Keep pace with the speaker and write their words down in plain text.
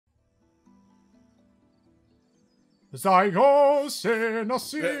Zygos in a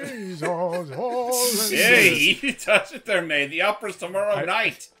seasons. Hey, you touched it there, mate. The opera's tomorrow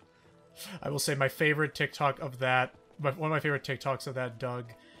night. I will say my favorite TikTok of that, one of my favorite TikToks of that, Doug,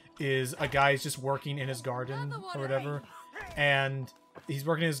 is a guy's just working in his garden or whatever, and he's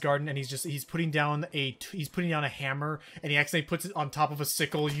working in his garden and he's putting down a hammer and he accidentally puts it on top of a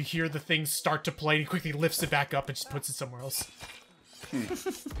sickle. You hear the thing start to play and he quickly lifts it back up and just puts it somewhere else.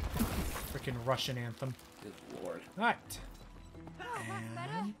 Freaking Russian anthem. Good lord. Alright.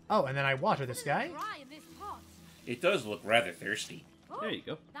 Oh, and then I water this guy. It does look rather thirsty. There you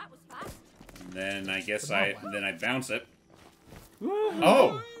go. And then I guess I bounce it.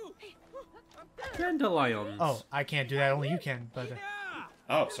 Oh! Dandelions. Oh, I can't do that. Only you can. But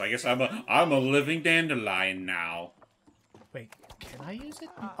Oh, so I guess I'm a living dandelion now. wait, can I use it?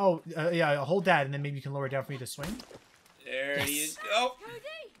 Oh, yeah. Hold that, and then maybe you can lower it down for me to swing. There you go.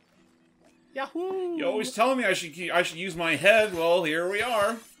 Yahoo! You always tell me I should use my head. Well, here we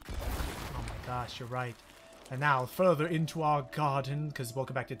are. Oh my gosh, you're right. And now further into our garden, because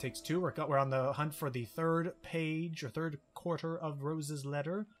welcome back to Takes Two. We're on the hunt for the third page or third quarter of Rose's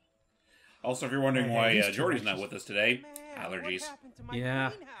letter. Also, if you're wondering why Jordy's not with us today, allergies.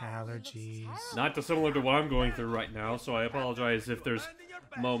 Yeah. Allergies. Not dissimilar to what I'm going through right now, so I apologize if there's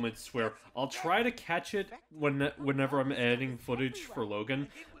moments where I'll try to catch it whenever I'm editing footage for Logan,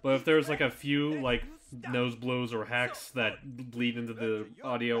 but if there's like a few like nose blows or hacks that bleed into the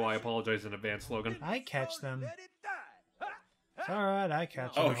audio, I apologize in advance, Logan. I catch them. It's alright, I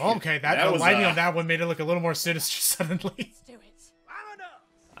catch them. Oh, okay, the lighting on that one made it look a little more sinister suddenly.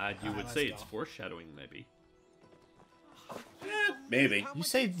 You would say it's foreshadowing, maybe. Maybe.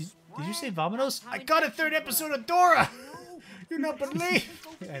 Did you say Vominos? I got a third episode of Dora! You don't believe.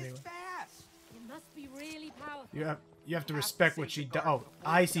 Anyway. You have to respect what she does. Oh,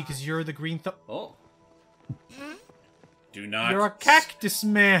 I see, because you're the green Oh. Do not. You're a cactus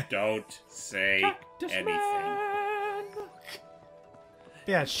man. Don't say anything. Man.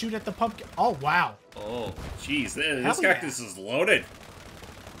 Yeah, shoot at the pumpkin. Oh, wow. Oh. Jeez, this cactus is loaded.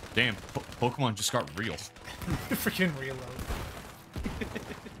 Damn, Pokemon just got real. Freaking reload.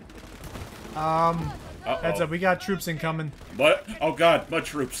 Heads up, we got troops incoming. What? Oh god, mud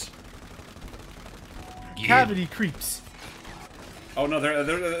troops. Yeah. Cavity creeps. Oh no,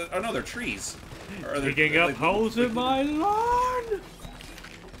 they're trees. Digging up holes in my lawn.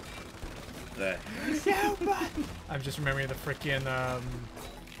 I'm just remembering the freaking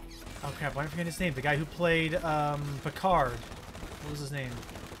oh crap, why am I forgetting his name? The guy who played Picard. What was his name?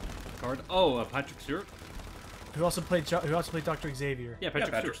 Picard? Oh, Patrick Stewart. Who also played Dr. Xavier? Yeah,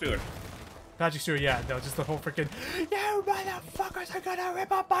 Patrick Stewart. Patrick Stewart, yeah, no, just the whole freaking "You motherfuckers are gonna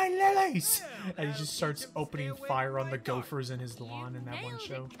rip up my lilies!" And he just starts opening fire on the gophers in his lawn in that one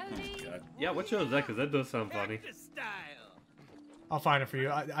show. God. Yeah, what show is that? Because that does sound funny. I'll find it for you.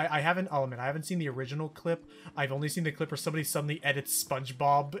 I haven't. I'll admit, I haven't seen the original clip. I've only seen the clip where somebody suddenly edits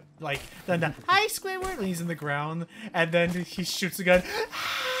SpongeBob, like then the "Hi Squidward," and he's in the ground, and then he shoots a gun.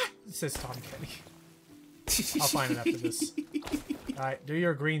 It says Tom Kenny. I'll find it after this. All right, do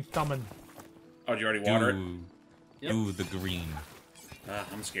your green thumbing. Oh, did you already water it? Yep. Ooh, the green.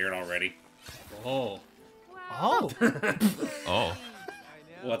 I'm scared already. Oh. Oh. Oh.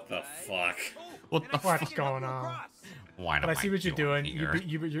 What the fuck? What the What's fuck? going on? Why But I see what you're doing. Here?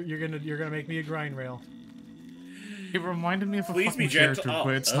 You're gonna make me a grind rail. It reminded me of a Please fucking be gentle. character,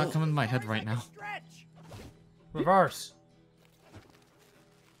 but it's Oh. not coming to my head right now. Reverse.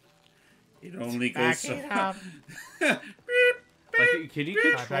 It only goes Back so. it up. Like, can you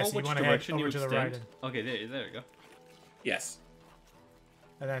control Bessie, you which wanna head direction you over to the extend? right. Okay, there you go. Yes.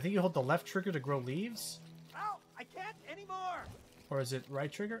 And then I think you hold the left trigger to grow leaves, Oh, I can't anymore. or is it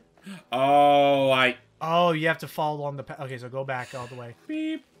right trigger? Oh, Oh, you have to follow along the path. Okay, so go back all the way.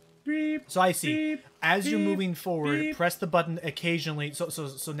 beep beep. So I see. Beep, As you're beep, moving forward, beep. press the button occasionally.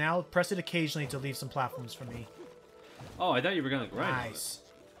 So now press it occasionally to leave some platforms for me. Oh, I thought you were gonna grind. Nice.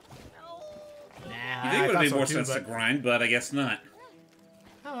 Nah, You think it would thought have made so more too, sense to but- grind, but I guess not.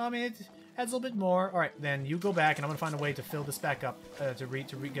 Oh, I mean, it adds a little bit more. All right, then you go back, and I'm gonna find a way to fill this back up to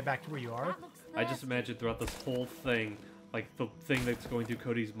get back to where you are. I just imagine throughout this whole thing, like the thing that's going through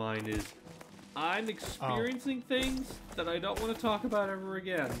Cody's mind is, I'm experiencing things that I don't want to talk about ever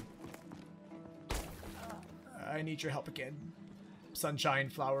again. I need your help again,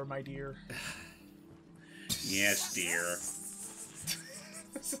 sunshine flower, my dear. Yes, dear.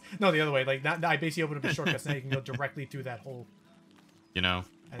 No, the other way. Like, I basically opened up the shortcuts. Now you can go directly through that hole. You know,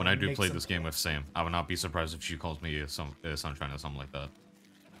 And when then I do make play some- this game with Sam, I would not be surprised if she calls me sunshine or something like that.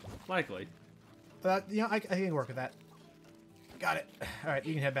 Likely. But, you know, I can work with that. Got it. All right,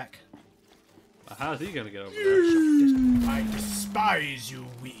 you can head back. How's he gonna get over there? I despise you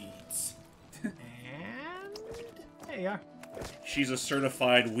weeds. And there you are. She's a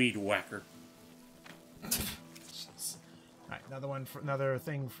certified weed whacker. Alright, another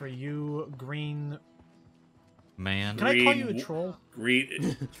thing for you, green. Man. Can I call you a troll?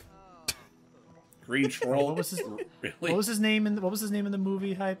 Green troll. What was his? Really? What was his name in the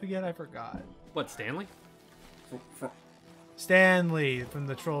movie hype again? I forgot. What, Stanley? Stanley from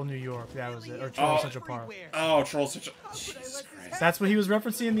the Troll New York. That was it. Or Troll Central Park. Oh, Troll Central. Jesus Christ. That's what he was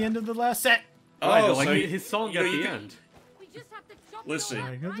referencing in the end of the last set. Oh, Right, so like you- his song you at know, you the can- end. Listen,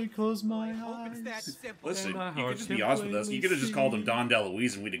 I have to close my Hope it's that eyes. simple. listen. my You could heart just be honest with us. You could have just called him simply Don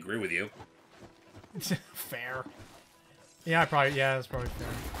DeLuise, and we'd agree with you. Fair. Yeah, that's probably fair.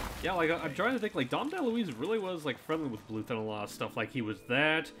 Yeah, like, I'm trying to think, like, Dom DeLuise really was, like, friendly with Bluth and a lot of stuff. Like, he was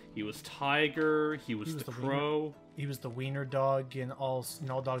that, he was Tiger, he was the Crow. He was the wiener dog in all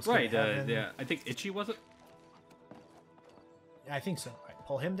dogs. Go to Right, Heaven. yeah. I think Itchy, was it? I think so. Right,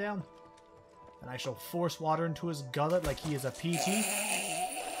 pull him down, and I shall force water into his gullet like he is a PT.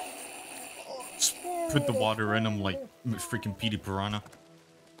 Put the water in him like freaking Petey Piranha.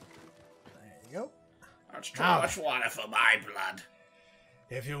 There you go. That's too much water for my blood.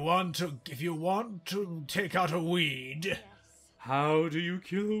 If you want to take out a weed, How do you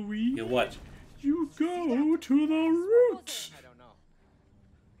kill a weed? You know what? You go to the root. I don't know.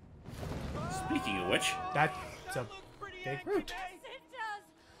 Speaking of which, that's a big root.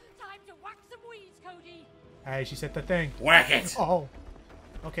 Time to whack some weeds, Cody. Hey, she said the thing. whack it. Oh.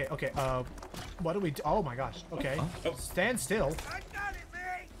 Okay. What do we do? Oh my gosh. Okay. Oh. Stand still. I got it,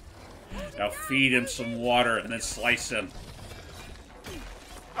 man. Now feed him some water and then slice him.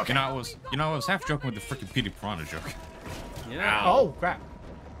 You know, I was half joking with the freaking Petey Piranha joke. Yeah. Ow. Oh crap.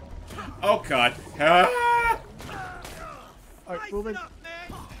 Oh God. Ah! Alright, move it. Up,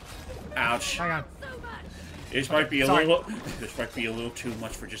 man. Ouch. Hang on. So much. This might be a sorry. little. This might be a little too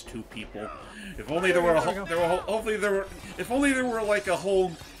much for just two people. If only there were if only there were like a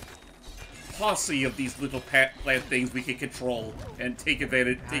whole posse of these little plant things we could control and take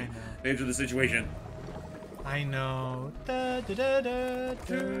advantage of the situation. I know. Da, da, da, da,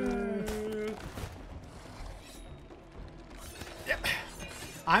 da. Yep.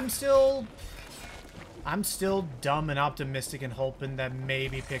 I'm still dumb and optimistic and hoping that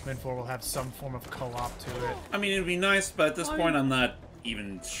maybe Pikmin 4 will have some form of co-op to it. I mean, it'd be nice, but at this point, I'm not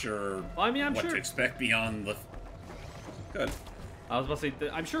even sure I mean, I'm what sure. to expect beyond the. Good. I was about to say,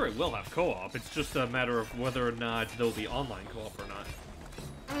 I'm sure it will have co-op. It's just a matter of whether or not there'll be online co-op or not.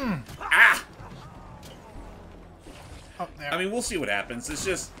 Ah! Oh, there. I mean, we'll see what happens. It's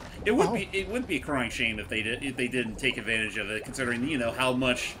just it wouldn't be a crying shame if they didn't take advantage of it, considering how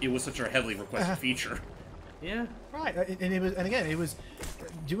much it was such a heavily requested feature. Yeah. Right, and it was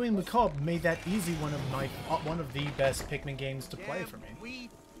doing the co-op made that easy one of the best Pikmin games to play for me. We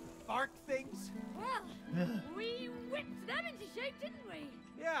bark things. Well, we whipped them into shape, didn't we?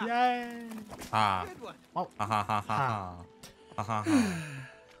 Yeah. Yay! Ah. Good one. Oh, Ha ha ha ha ha. Ha.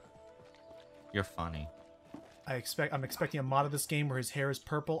 You're funny. I'm expecting a mod of this game where his hair is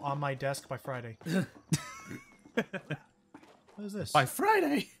purple on my desk by Friday. What is this? By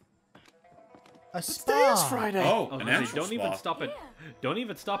Friday. A spa. Friday. Oh, I was an gonna say, actual don't even spa. stop it. Don't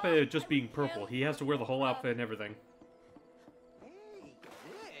even stop at it just being purple. He has to wear the whole outfit and everything. Hey,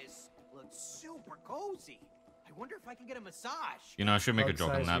 this looks super cozy. I wonder if I can get a massage. You know, I should make a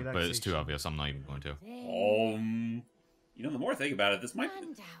joke on Bug-sized that, but it's too relaxation. obvious. I'm not even going to. You know, the more I think about it, this might.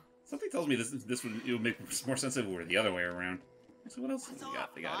 And out. Something tells me it would make more sense if it were the other way around. So what else do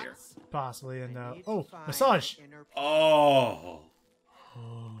they got here? Possibly, and oh, massage. Oh,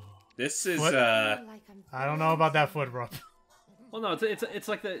 this is What? Like I'm I don't know about that foot rub. Well, no, it's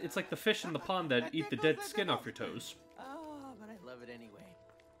like the fish in the pond that eat the dead skin off your toes. Oh, but I love it anyway.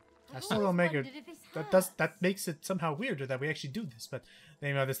 I still don't make it. That makes it somehow weirder that we actually do this. But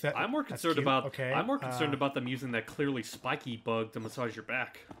you know, that I'm more that's concerned cute. about. Okay, I'm more concerned about them using that clearly spiky bug to massage your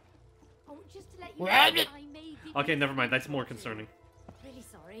back. Oh, just to let you What? know, I may be Okay, never mind. That's more concerning. really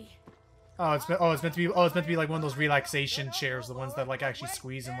sorry. it's meant to be like one of those relaxation chairs, the ones that like actually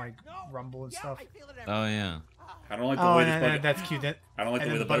squeeze and like rumble and stuff. I feel it Oh yeah. I don't like the Oh, way and this bug. that's cute. I don't like And the way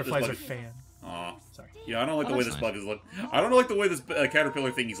then the the butterflies are bug. fan. Aw. Sorry. Yeah, I don't like the Oh, way that's this nice. bug is look. I don't like the way this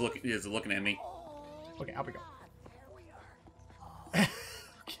caterpillar thing is looking at me. Okay, out we go.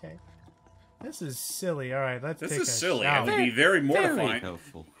 Okay. This is silly. All right, let's This take is a silly. It shower. would be very mortifying.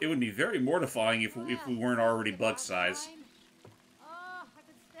 helpful. It would be very mortifying if we weren't already bug size. Oh, I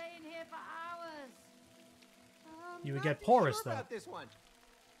could stay in here for hours. You would get porous sure though. about this one.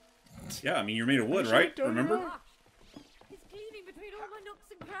 Yeah, I mean you're made of wood, Actually, I right? don't Remember? know. It's cleaving between all my nooks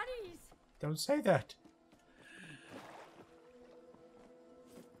and crannies. Don't say that.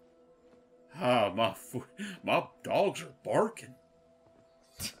 Ah, my dogs are barking.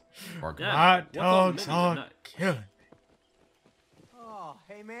 Barking. Yeah, My what's on dogs the menu are tonight? killing me. Oh,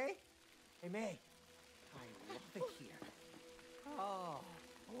 hey, May? Hey, May. I love it here. Oh,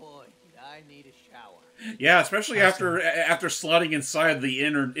 boy, did I need a shower. Yeah, especially after sliding inside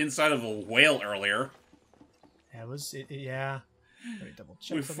inside of a whale earlier. That was it. Yeah. Let me double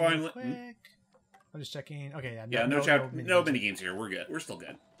check We something real finally- quick. I'm just checking. Okay, yeah. Yeah, no mini games here. We're good. We're still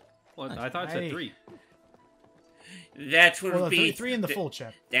good. Well, I thought it said Hey. 3. That would Well, be three in the full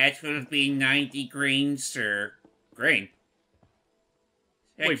check. That would be 90 grain, sir. Grain.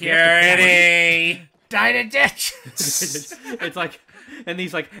 Wait, we have to Security. Died a ditch. It's like, and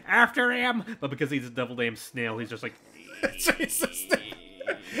he's like, after him! But because he's a double-damn snail, he's just like...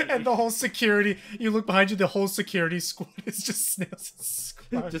 And the whole security, you look behind you, the whole security squad is just snails.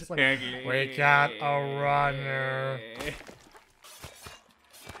 just like, we got a runner.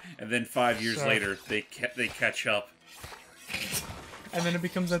 And then 5 years So- later, they catch up. And then it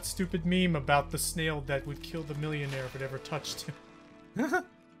becomes that stupid meme about the snail that would kill the millionaire if it ever touched him.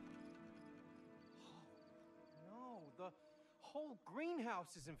 No, the whole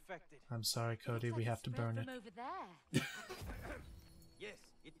greenhouse is infected. I'm sorry, Cody, we have to burn it. From over there. Yes,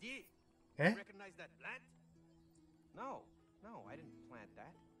 it did. Eh? Recognize that plant? No, I didn't plant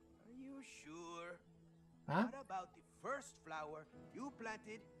that. Are you sure? Huh? What about the first flower you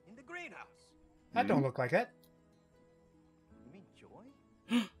planted in the greenhouse? That don't look like it. You mean Joy?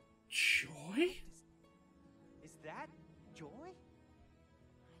 Joy? Is that Joy?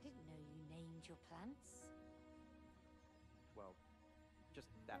 I didn't know you named your plants. Well, just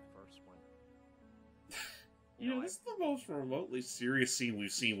that first one. You know, this is the most remotely serious scene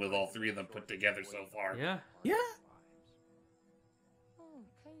we've seen with all three of them put together so far. Yeah. Oh,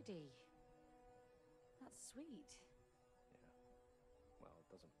 Cody. That's sweet. Well, it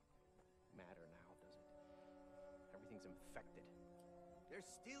doesn't matter now, does it? Everything's infected. There's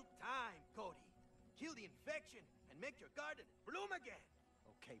still time, Cody. Kill the infection and make your garden bloom again.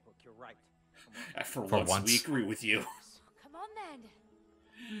 Okay, Book, you're right. Come on. For once, we agree with you. Come on then.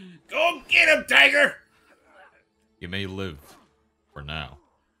 Go get him, Tiger! You may live. For now.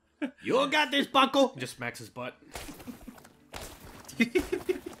 You got this, Buckle! Just smacks his butt.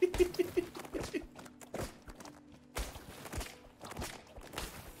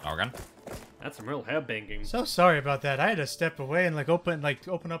 Logan? That's some real head banging. So sorry about that. I had to step away and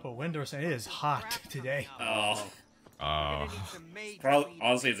open up a window or something. It is hot today. Oh. Gonna need some maid Probably, cleaning.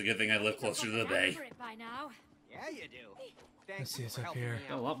 honestly, it's a good thing I live closer to the bay. For it by now. Yeah, you do. Let's Thanks see what's for up helping here. me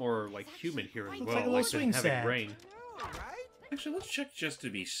Got a out. lot more, like, human here as Looks well. like a little the swing heavy set. rain. All right. Actually, let's check just to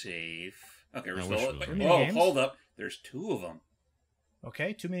be safe. Okay, we're I still... wish it was mini Oh, games. hold up. There's two of them.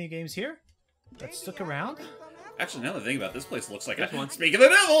 Okay, too many games here. Let's stick around. Actually, now that I think about it, this place looks like This a... one. Speak of the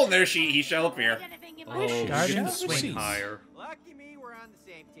devil! And there he shall appear. Anything in my Oh, Garden shit, of swing Seas. higher. Lucky me, we're on the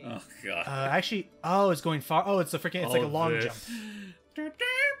same team. Oh, God. Actually, oh, it's going far. Oh, it's like a long this. jump.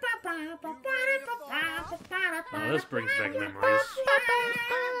 Oh, this brings back memories. I'm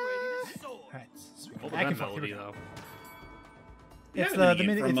ready to soar. Alright, What was back that and forth. Here we melody, go. though? It's Yeah, the minigame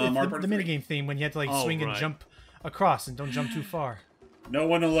mini, from, it's Mario Party the 3. minigame theme when you had to Oh, swing and right. jump across and don't jump too far. No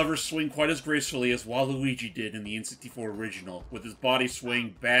one will ever swing quite as gracefully as Waluigi did in the N64 original, with his body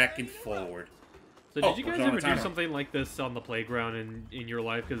swaying back and forward. So Oh, did you we're guys on ever a do timer. something like this on the playground in your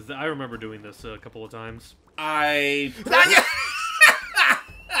life? Because I remember doing this a couple of times. I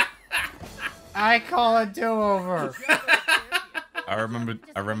call a do-over. I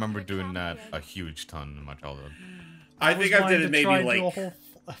remember doing that a huge ton in my childhood. I think I did it maybe try and do a like whole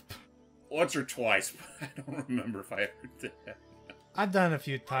flip. once or twice, but I don't remember if I ever did that. I've done it a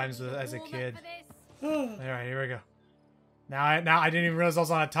few times as a Warm up kid. for this. All right, here we go. Now I didn't even realize I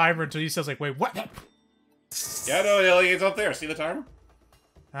was on a timer until you said, I was like, wait, what? Yeah, no, it's up there. See the timer?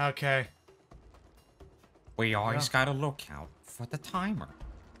 Okay. We always gotta look out for the timer.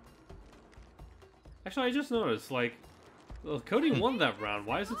 Actually, I just noticed, like, well, Cody won that round.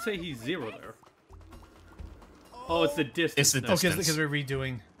 Why does it say he's 0 there? Oh, it's the distance. It's the now. Oh, distance. because we're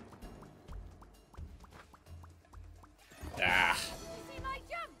redoing. Ah, See my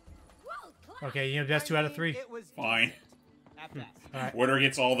jump. World class. Okay, you know, that's 2 out of 3. It was fine. decent. At best. All right. Winner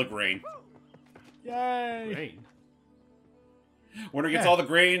gets all the grain. Yay! Great. Winner gets Yeah. all the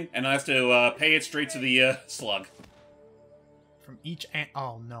grain and has to pay it straight to the slug. From each ant.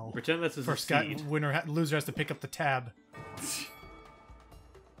 Oh no. Pretend this is First a guy, seed. loser has to pick up the tab.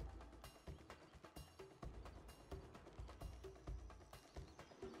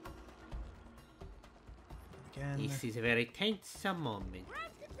 Again. is a very tense moment.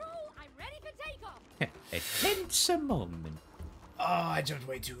 Ground control. I'm ready A tense moment. Oh, I jumped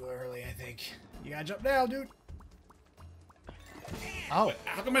way too early, I think. You gotta jump now, dude. Oh,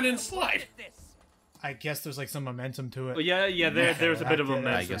 How come I didn't slide? I guess there's like some momentum to it. But yeah, there's a bit of a I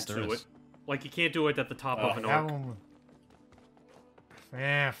momentum guess there to is. it. Like, you can't do it at the top of an That arc. one.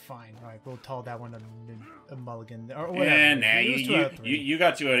 Yeah, fine. All right, we'll call that one a mulligan or whatever. And nah, It was 2 out of 3. you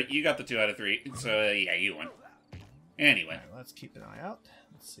got the 2 out of 3. So yeah, you won. Anyway, All right, let's keep an eye out.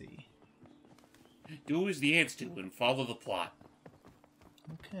 Let's see. do as the ants do and follow the plot.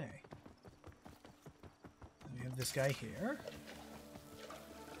 Okay. We have this guy here.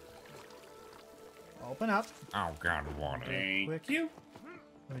 Open up. Oh god, water. Thank Quick. you.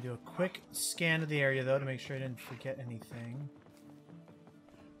 Let me do a quick scan of the area though to make sure I didn't forget anything.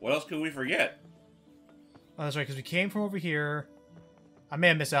 What else could we forget? Oh, that's right, because we came from over here. I may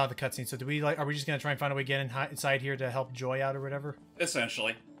have missed out on the cutscene. So, do we like? Are we just gonna try and find a way to get inside here to help Joy out or whatever?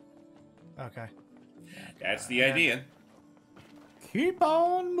 Essentially, Okay. that's the idea. Keep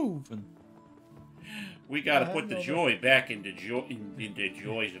on moving. We gotta put the joy back into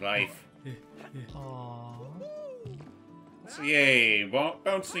Joy's life. Aww. So yay,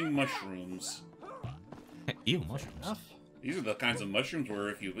 bouncing mushrooms. Ew, mushrooms. Enough. These are the kinds of mushrooms where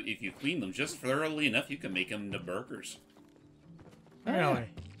if you clean them just thoroughly enough, you can make them into burgers. Really?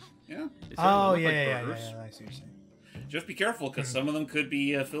 Yeah. They certainly Oh look yeah, like yeah, burgers. yeah. I see what you're saying. Just be careful, because some of them could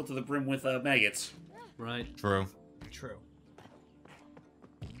be filled to the brim with maggots. Right. True. True.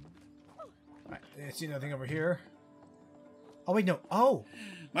 Alright, I see nothing over here. Oh wait, no. Oh,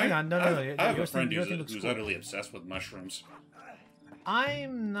 hang on. No. I have Your a friend thing looks who's cool. utterly obsessed with mushrooms.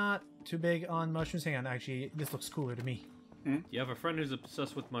 I'm not too big on mushrooms. Hang on, actually, this looks cooler to me. You have a friend who's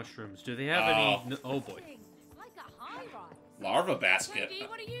obsessed with mushrooms. Do they have Oh. any... Oh, boy. It's like a high rise. Larva basket. Cody,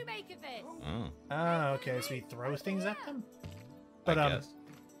 what do you make of it? Oh, Oh, okay. So he throws things at them. I But guess.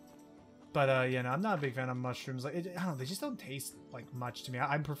 yeah, no, I'm not a big fan of mushrooms. Like, I don't know, they just don't taste like much to me.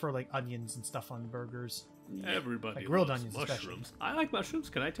 I prefer like onions and stuff on burgers. Everybody Like grilled loves onions, mushrooms. I like mushrooms.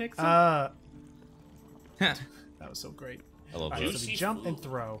 Can I take some? That was so great. I love Alright, those. so we Juicy jump and food.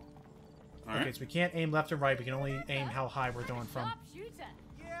 throw. Alright. Okay, so we can't aim left or right. We can only aim how high we're throwing from. Sharpshooter.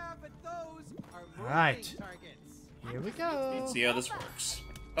 Yeah, but those are moving Alright. targets. Here we go. Let's see how this works.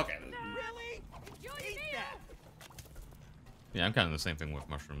 Okay. Really? Enjoy Eat your that. Yeah, I'm kind of the same thing with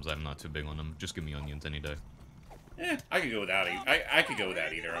mushrooms. I'm not too big on them. Just give me onions any day. I could go without I could go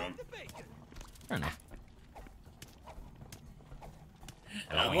without either of them. Fair enough.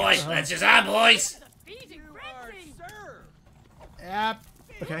 Oh boys, that's just on, boys. feeding You are frenzy. served. Yep.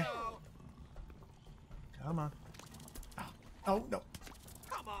 Okay. Come on. Oh no.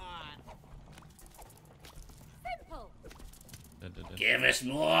 Come on. Simple. Give us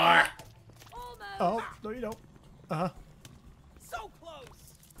more. Almost. Oh no, you don't. So close.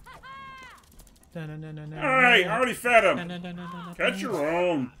 No, no, no, no, no. All right, I already fed him. Catch your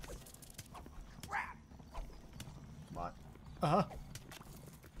own. Come on.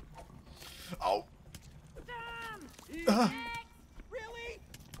 Oh. Damn. Really?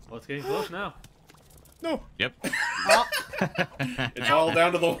 Well, it's getting close now. No. Yep. It's all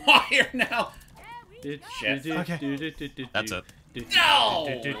down to the wire now. Shit. Okay. That's it.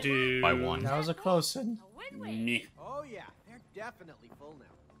 No! By one. That was a close one. Win-win. Meh. Oh yeah, they're definitely full now.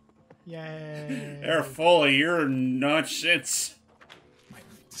 Yay. They're full of your nonsense.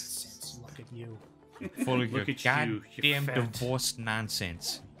 Sense, look at you. Full of your Look at you, you goddamn fat. divorce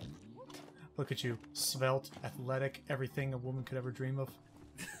nonsense. Look at you. Svelte, athletic, everything a woman could ever dream of.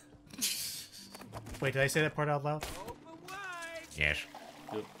 Wait, did I say that part out loud? Open wide. Yes.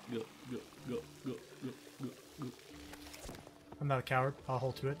 Go, go, go, go, go, go, go, go. I'm not a coward. I'll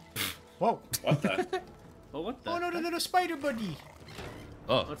hold to it. Whoa. What the? Oh, what the? Oh no, no, no, no, spider buddy.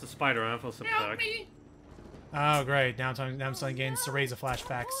 Oh. That's a spider. I don't feel sympathetic. Oh great. Now I'm starting getting Cereza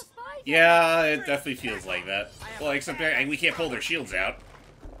flashbacks. Yeah, it definitely feels like that. Well, except we can't pull their shields out.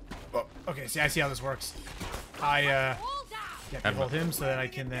 Oh, okay, see, I see how this works. I All down. have to hold him so that I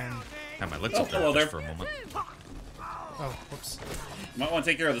can then. Have my lips Oh, up there hello just there. for a moment. Oh, whoops. Might want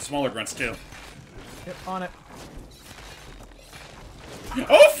to take care of the smaller grunts too. Yep, on it.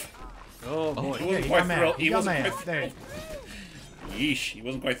 Oof! Oh, boy. He Yeah, wasn't he quite got mad. thrilled. He got wasn't mad. quite. There. Yeesh, he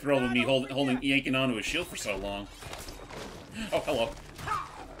wasn't quite thrilled with me yanking onto his shield for so long. Oh, hello.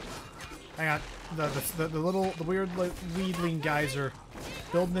 Hang on. The weird like weedling guys are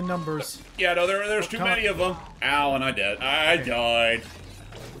building the numbers. Yeah, no, there's too Come on. many of them. Ow, and I died.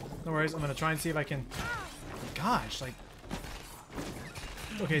 No worries. I'm gonna try and see if I can. Gosh, like.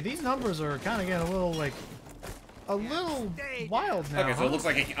 Okay, these numbers are kind of getting a little wild now. Okay, so huh? it looks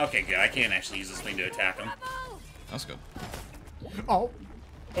like okay, good. I can't actually use this thing to attack him. That's good. Oh.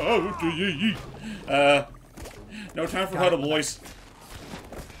 No time for huddle, boys.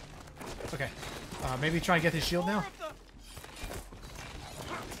 Okay. Maybe try and get his shield now.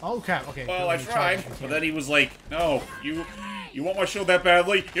 Oh, okay. Okay. Well, good, I let me try tried, if we but can. then he was like, "No, you want my shield that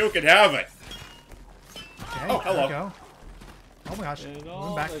badly? You can have it." Okay, Oh, hello. There we go. Oh my gosh. And Moving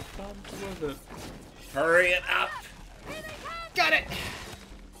all back. that comes with it. Hurry it up. Got it.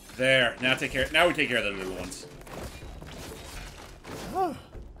 There. Now take care. Now we take care of the little ones. Oh.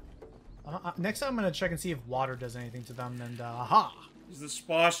 Next time I'm gonna check and see if water does anything to them. And aha. Is the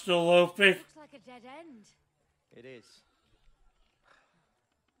spa still open? Looks like a dead end. It is.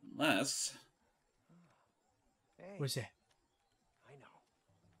 Unless. Hey, What's that? I know.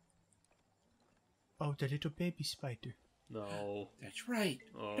 Oh, the little baby spider. No. That's right.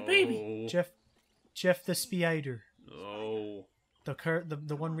 Oh. The baby. Jeff the spider. No.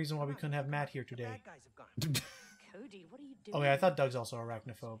 The one reason why we couldn't have Matt here The today. bad guys have gone. Cody, what are you doing? Oh yeah, I thought Doug's also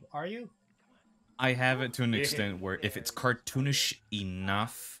arachnophobe. Are you? I have it to an extent where if it's cartoonish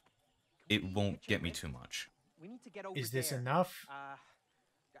enough, it won't get me too much. We need to get over Is this there. enough?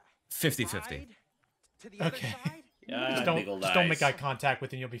 50-50. Side to the other Okay. side? Yeah, Just big old don't make eyes. eye contact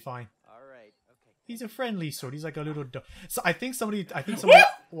with him. You'll be fine. All right. Okay. He's a friendly sort. He's like a little dog. So I think somebody.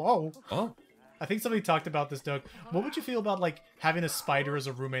 Whoa. Oh, I think somebody talked about this, Doug. What would you feel about like having a spider as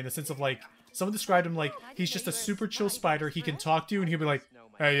a roommate in the sense of like someone described him like he's just a super chill spider. He can talk to you and he'll be like,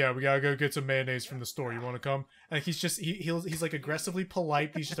 "Hey, yeah, we gotta go get some mayonnaise from the store. You want to come?" And he's just he's like aggressively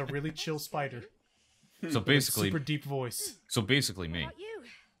polite. But he's just a really chill spider. so basically, Super deep voice. me. What you?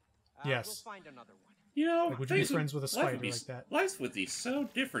 Yes. We'll find another one. You know, Like, would you be things friends with a life spider would be- like that? Life would be so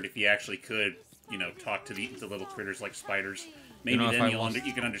different if you actually could, talk to the little critters like spiders. Maybe know, if then I you lost-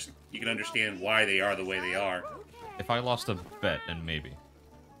 can understand why they are the way they are. If I lost a bet, then maybe.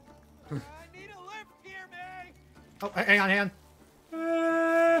 I need a lift here, May. Oh, hang on.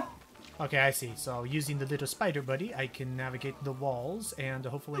 Okay, I see. So using the little spider buddy, I can navigate the walls and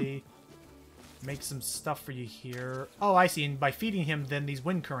hopefully make some stuff for you here. Oh, I see. And by feeding him, then these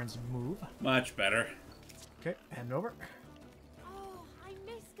wind currents move. Much better. Okay, hand over. Oh, I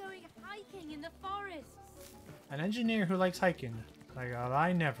miss going hiking in the forests. An engineer who likes hiking. Like,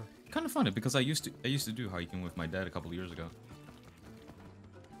 I never. Kind of funny because I used to do hiking with my dad a couple of years ago.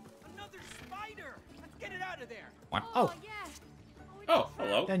 Another spider. Let's get it out of there. What? Oh, Yeah. Oh,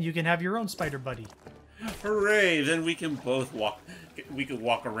 hello. then you can have your own spider buddy. Hooray! Then we can both walk. We can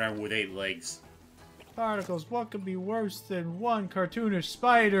walk around with 8 legs. Particles, what could be worse than one cartoonish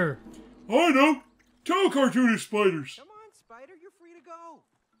spider? I know. 2 cartoonish spiders. Come on, spider. You're free to go.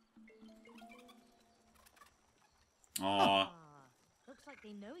 Aw. Looks like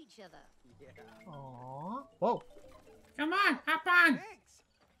they know each other. Yeah. Aww. Whoa. Come on, hop on. Thanks.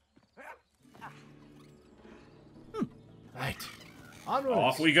 Right. Onwards.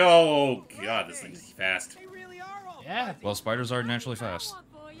 Off we go. Oh god, this thing's fast. They really are all Yeah. Well, spiders are naturally fast. One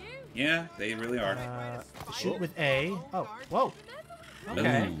for you. Yeah, they really are. Shoot with A. Oh, whoa. Okay. Ooh.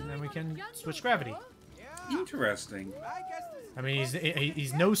 And then we can switch gravity. Interesting. I guess this I mean,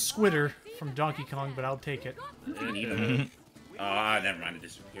 he's no Squitter from Donkey Kong, but I'll take it. And even never mind, it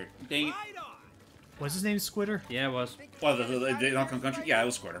disappeared. Dang it. right on. Was his name Squitter? Yeah, it was. Well, the Donkey Kong Country? Yeah, it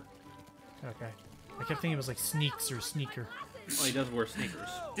was Squirter. Okay. I kept thinking it was like Sneaks or Sneaker. Oh, he does wear sneakers.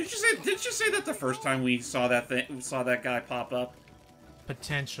 Did you say that the first time we saw that guy pop up?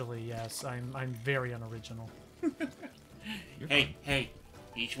 Potentially, yes. I'm very unoriginal. Hey,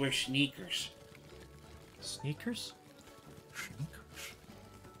 each wear sneakers. Sneakers?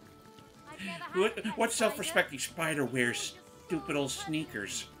 I've never had a pet What spider. self-respecting spider wears stupid old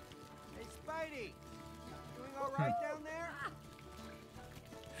sneakers? Hey, Spidey. Doing all right down there?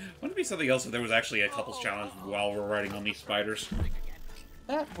 Wouldn't it be something else if there was actually a couples challenge while we're riding on these spiders?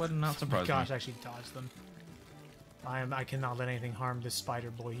 That would not surprise Gosh, me. I actually dodged them. I cannot let anything harm this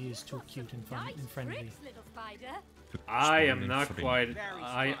spider boy. He is too cute and fun Nice and friendly. tricks, little spider. I am Spawning not footing. quite.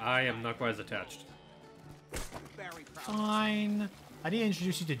 I am not quite as attached. Very proud. Fine. I need to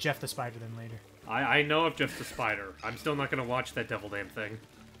introduce you to Jeff the spider then later. I know of just the spider. I'm still not gonna watch that devil damn thing.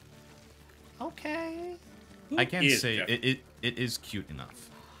 Okay. I can is say Jeff? it is cute enough.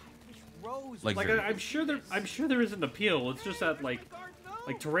 Rose. Like, Like I'm sure there is an appeal. It's just that like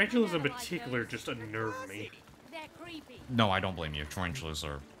tarantulas in particular just unnerve me. They're creepy. No, I don't blame you. Tarantulas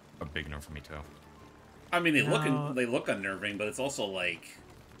are a big nerve for me too. I mean, they No. look unnerving, but it's also like,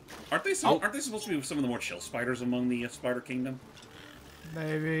 aren't they supposed to be some of the more chill spiders among the Spider Kingdom?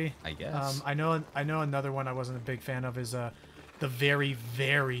 Maybe. I guess. I know another one I wasn't a big fan of is the very,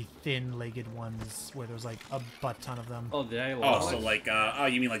 very thin-legged ones where there's like a butt ton of them. Oh, did I? Oh, so like,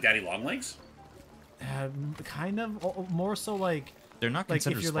 you mean like Daddy Longlegs? Kind of more so like They're not Like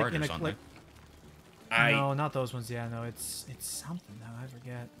considered if you're like in spiders, a aren't like. No, not those ones. Yeah, no, it's something though. I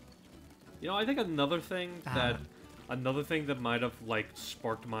forget. You know, I think another thing that might have like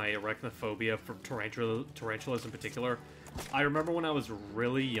sparked my arachnophobia for tarantulas in particular. I remember when I was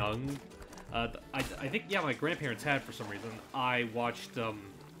really young. I think my grandparents had for some reason. I watched I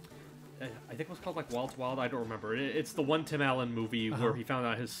think it was called like Wild to Wild. I don't remember. It's the one Tim Allen movie where he found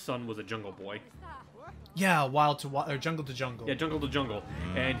out his son was a jungle boy. Yeah, Wild to Wild or Jungle to Jungle. Yeah, Jungle to Jungle.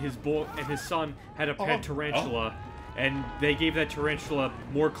 And his son had a pet tarantula, and they gave that tarantula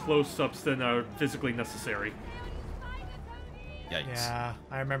more close-ups than are physically necessary. Yikes. Yeah,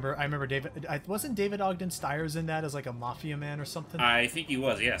 I remember David. Wasn't David Ogden Stiers in that as like a mafia man or something? I think he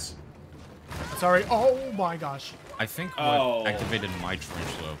was, yes. Sorry. Oh my gosh. I think what activated my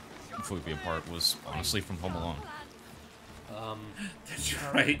tarantula phobia part was honestly from Home Alone. That's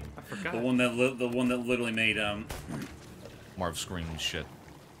right. I forgot. The one that literally made Marv screaming shit.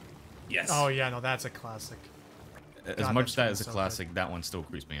 Yes. Oh yeah, no, that's a classic. As God, much as that that is a scream's so classic, that one still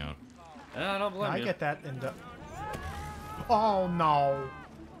creeps me out. I don't blame I you. get that in the. Oh no.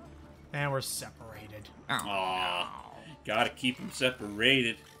 And we're separated. Aw. Gotta keep them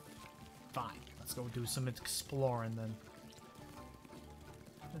separated. Fine. Let's go do some exploring then.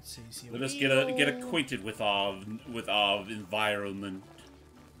 Let's see. Let us get acquainted with our environment.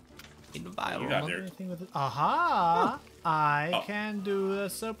 You got there. Aha! I can do the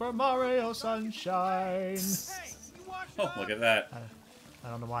Super Mario Sunshine. Oh, look at that. I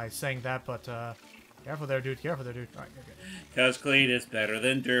don't know why I sang that, but careful there, dude. Careful there, dude. All right, okay. Cause clean is better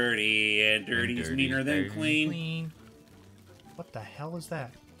than dirty, and dirty's meaner than clean. What the hell is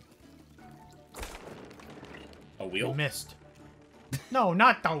that? A wheel? You missed. No,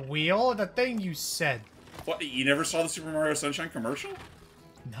 not the wheel. The thing you said. What? You never saw the Super Mario Sunshine commercial?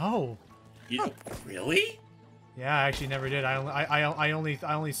 No. Really? Yeah, I actually never did. I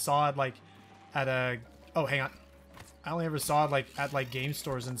only saw it like at a. Oh, hang on. I only ever saw it like at like game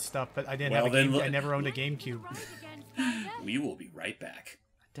stores and stuff, but I didn't have a game. I never owned a GameCube. We will be right back.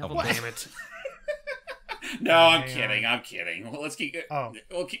 Devil damn it. No, I'm kidding. I'm kidding. Well, let's keep.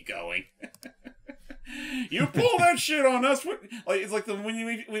 We'll keep going. You pull that shit on us. It's like when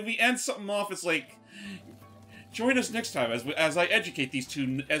we end something off. It's like, join us next time as I educate these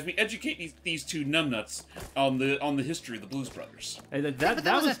two these two numbnuts on the history of the Blues Brothers. Hey, that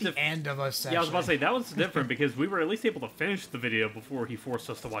was at the end of a session. Yeah, I was about to say that was different because we were at least able to finish the video before he forced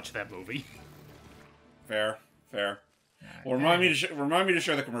us to watch that movie. Fair. Well, remind me to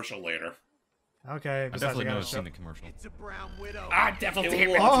share the commercial later. Okay, I definitely know I've seen the commercial. It's a brown widow. Devil damn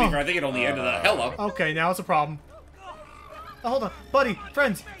it! I think it only ended the hell up. Okay, now it's a problem. Oh, hold on, buddy,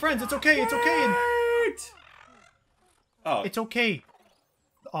 friends, it's okay, it's okay. Oh, It's okay.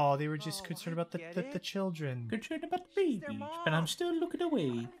 Oh, they were just concerned about the children. Concerned about the babies, but I'm still looking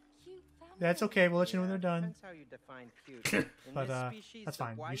away. That's okay. We'll let you know when they're done. That's how you define cute. But that's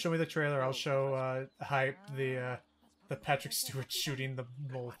fine. You show me the trailer. I'll show Hype the Patrick Stewart shooting the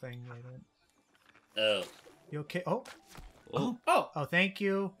bull thing later. Oh. You okay? Oh, Oh. thank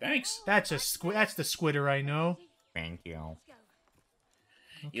you. Thanks. That's the squidder I know. Thank you.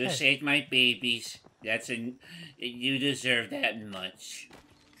 You Okay. saved my babies. You deserve that much.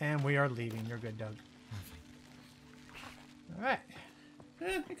 And we are leaving. You're good, Doug. All right.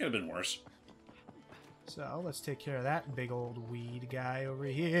 It could have been worse. So let's take care of that big old weed guy over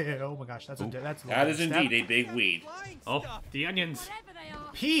here. Oh my gosh, that's That is indeed a big weed. Oh, the onions.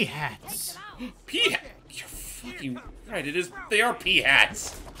 pea hats. Pea hat. You're fucking right. It is. They are pea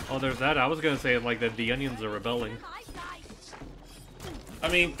hats. Oh, there's that. I was gonna say like that the onions are rebelling. I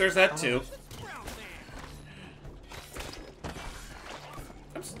mean, there's that too.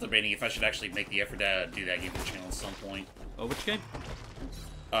 I'm still debating if I should actually make the effort to do that game for channel at some point. Oh, which game?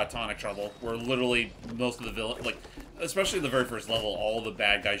 Tonic Trouble, where literally most of the villain, like, especially the very first level, all the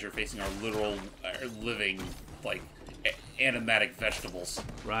bad guys you're facing are living, like, animatic vegetables.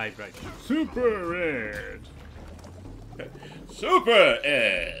 Right. Super Ed. Super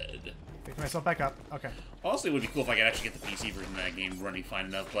Ed! Pick myself back up. Okay. Honestly, it would be cool if I could actually get the PC version of that game running fine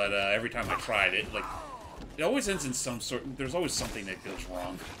enough, but every time I tried it, like, it always ends in some sort. There's always something that goes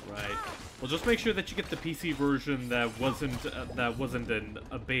wrong. Right. Well, just make sure that you get the PC version that wasn't in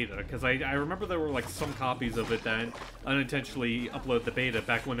a beta, because I remember there were like some copies of it that unintentionally uploaded the beta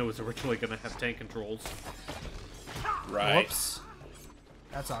back when it was originally going to have tank controls. Right. Whoops.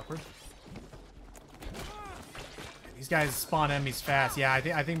 That's awkward. These guys spawn enemies fast. Yeah, I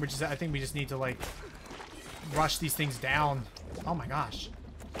think we just need to like rush these things down. Oh my gosh.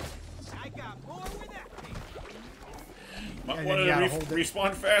 I got more with that. Might And want then you gotta to hold it.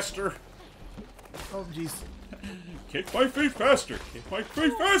 respawn faster. Oh jeez. Kick my feet faster! Kick my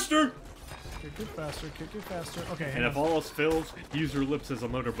feet faster! Kick it faster, kick it faster. Okay, hang And if on. all else fails, use your lips as a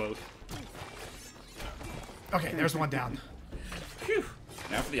motorboat. Okay, there's one down. Phew.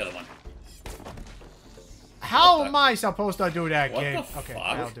 Now for the other one. How am I supposed to do that, What Gabe? the Okay, fuck?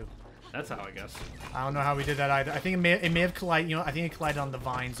 that'll do. That's how I guess. I don't know how we did that either. I think it may have collided. You know, I think it collided on the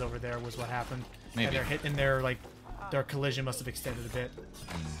vines over there. Was what happened. Maybe. And their hit and their like their collision must have extended a bit.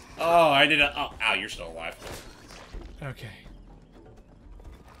 Oh, I did a. Oh, ow, you're still alive. Okay.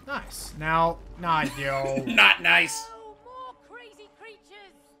 Nice. Now, not yo. Not nice. Oh, more crazy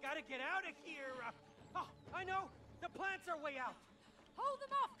creatures! Gotta get out of here. Oh, I know. The plants are way out. Hold them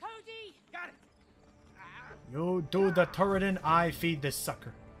off, Cody! Got it. You do the turret and I feed this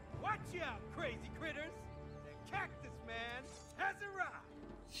sucker. Watch out, crazy critters. The cactus man has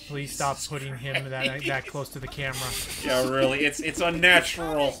arrived. Please stop putting him that close to the camera. Yeah, really, it's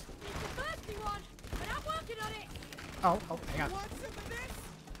unnatural. It's the thirsty one, but I'm working on it! Oh, hang on. Want some of this?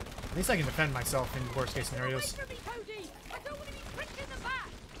 At least I can defend myself in worst case scenarios. Wait for me, Cody! I don't want to be pricked in the back!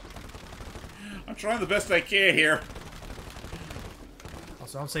 I'm trying the best I can here.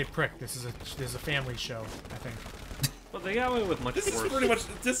 Also, don't say prick. This is a family show, I think. But they got away with much This is worse. pretty much.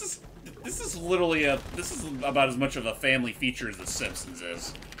 This is literally a. This is about as much of a family feature as The Simpsons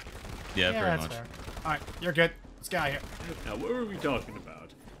is. Yeah, very that's much. fair. All right, you're good. Let's get out of here. Now, what were we talking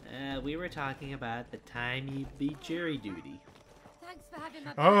about? We were talking about the time you beat jury duty. Thanks for having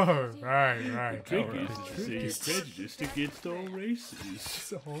my Oh, back, Cody. right. Trick Alright. is to say prejudiced against all races.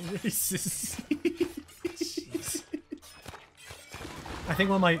 It's all racist. Jeez. I think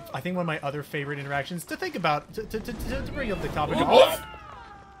one of my other favorite interactions to think about to bring up the topic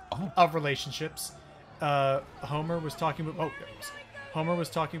of relationships. Homer was talking with Homer was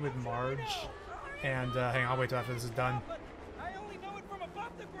talking with Marge, and hang on, I'll wait till after this is done. I only know it from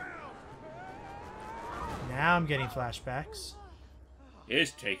above the ground. Now I'm getting flashbacks.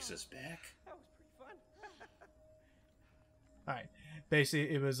 It takes us back. That was pretty fun. All right,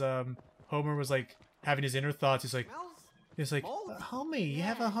 basically it was Homer was like having his inner thoughts. He's like, homie, you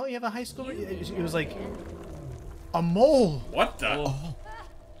have a high school. It was like a mole, What the? Oh,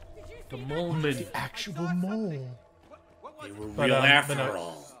 the moment. actual mole. They were But, real but after no.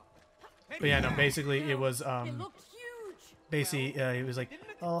 all. But yeah, no, basically it was It looked huge! basically it was like,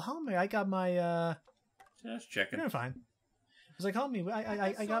 oh homie, I got my Just checking. you're fine. It was like, homie,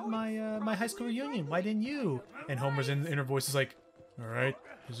 I got my my high school reunion. Why didn't you? And Homer's inner voice is like, all right,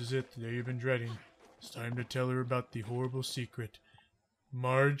 this is it. The day you've been dreading. It's time to tell her about the horrible secret.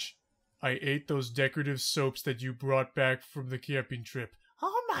 Marge, I ate those decorative soaps that you brought back from the camping trip.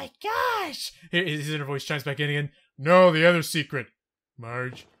 Oh my gosh! His inner voice chimes back in again. No, the other secret.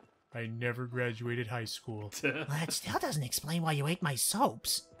 Marge, I never graduated high school. Well, that still doesn't explain why you ate my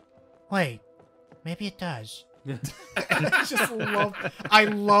soaps. Wait, maybe it does. I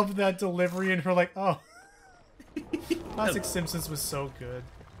love that delivery and her like, oh. Classic Simpsons was so good.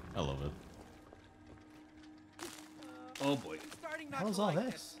 I love it. Oh boy. Starting not What was to all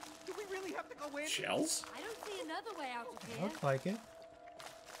like this? Do we really have to go in? Shells? I don't see another way out of here. Looked like it.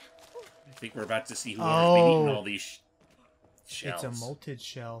 I think we're about to see whoever's been eating Oh. all these shells. It's a molted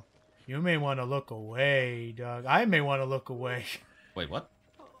shell. You may want to look away, Doug. I may want to look away. Wait, what?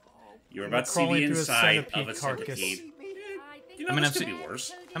 You're about to see the crawling through a inside of centipede a carcass. centipede. I think You know, I mean, this I've could seen- be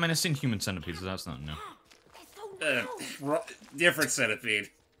worse. I mean, I've seen human centipedes, so that's not new. they're so loud. Different centipede.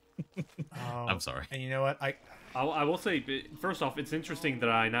 I'm sorry. And you know what? I will say, first off, it's interesting that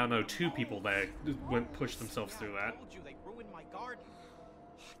I now know 2 people that pushed themselves through I that. told you they ruined my garden.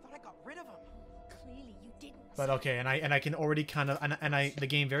 I thought I got rid of them. Clearly you didn't. But okay, and I can already kind of the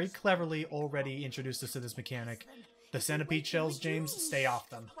game very cleverly already introduced us to this mechanic. The centipede shells, James, stay off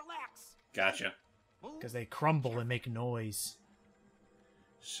them Relax. Gotcha. because they crumble and make noise.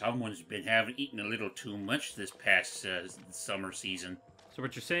 Someone's been eating a little too much this past summer season. So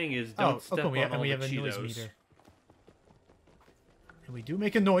what you're saying is, Oh, don't step okay, on all we the have a noise Cheetos. meter. And we do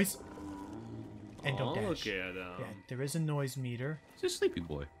make a noise. And don't Oh, dash. look at Yeah, there is a noise meter. It's a sleepy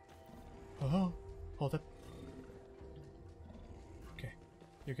boy. Oh, hold up. Okay,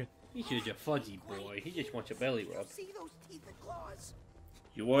 you're good. He's just a fuzzy boy. He just wants a belly rub. See those teeth and claws?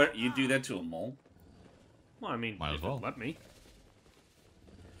 You do that to a mole? Well, I mean, Might as if it well. let me.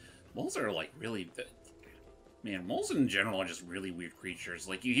 Moles are like really... Man, moles in general are just really weird creatures.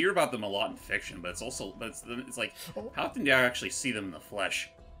 Like, you hear about them a lot in fiction, but it's also... It's like, how often do you actually see them in the flesh?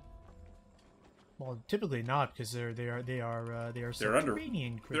 Well, typically not, because they are They're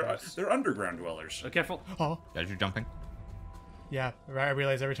subterranean critters. they're underground dwellers. Careful. Oh, Guys, you're jumping. yeah. I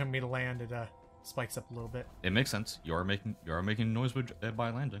realize every time we land, it spikes up a little bit. It makes sense. You are making noise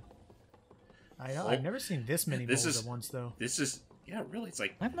by landing. I know. I've never seen this many This moles is- at once, though. This is yeah, really. It's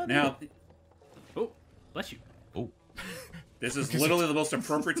like I'm not now. Oh, bless you. Oh, This is literally the most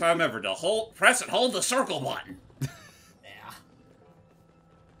appropriate time ever to press and hold the circle button. Yeah.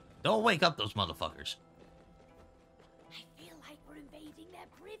 Don't wake up those motherfuckers. I feel like we're invading their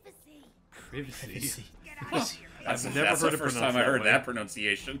privacy. Privacy. That's never that's heard the it first pronounced time I that heard way. that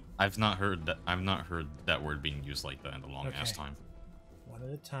pronunciation. I've not heard that word being used like that in a long ass Okay. time. One at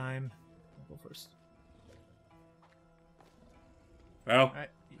a time. I'll go first. Well, Alright.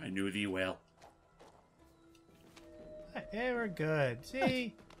 I knew thee well. Hey, we're good.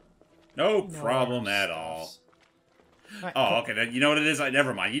 See? No No problem other at all. stuffs. Alright, Oh, cool. okay. Then you know what it is?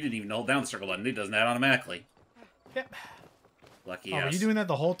 Never mind. You didn't even hold down the circle button. It does that automatically. Yep. Lucky Oh, us. were you doing that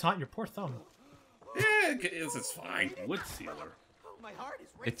the whole time? Your poor thumb. Yeah, it's fine. Wood sealer. My heart is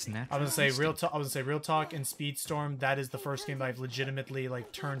It's natural. I was gonna say real talk. I was gonna say real talk and Speedstorm. That is the first game that I've legitimately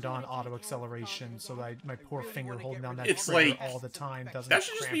like turned on auto acceleration, so that my poor finger holding down that It's trigger like- all the time doesn't. That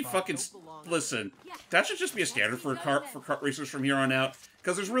should just be cramp up. fucking. Listen, that should just be a standard for kart racers from here on out.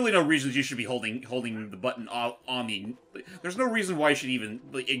 Because there's really no reason you should be holding the button on the. There's no reason why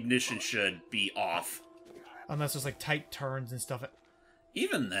the ignition should be off. Unless there's like tight turns and stuff.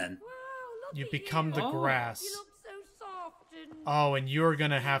 Even then. Wow, look You at become the Oh. grass. You look so soft and... Oh, and you're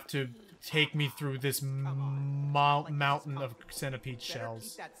gonna have to take me through this mountain of centipede better keep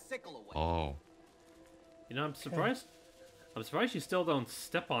shells. that sickle away. Oh, You know, I'm surprised. I'm surprised you still don't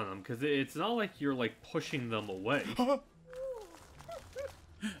step on them because it's not like you're like pushing them away.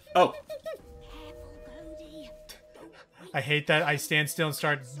 Oh, Careful, Cody. I hate that. I stand still and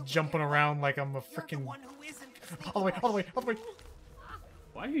start jumping around like I'm a You're the freaking one who isn't all the way, all the way, all the way.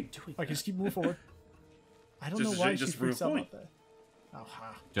 Why are you doing I can that? just keep moving forward. I don't Just- know why just she prove freaks out point. about that. Oh,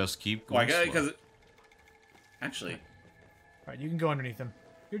 ha. just keep why? going. slow. Because actually, Alright, you can go underneath them.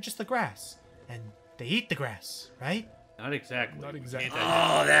 You're just the grass. And they eat the grass, right? Not exactly. Not exactly.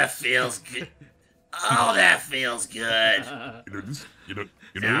 oh, that feels good. Oh, that feels good.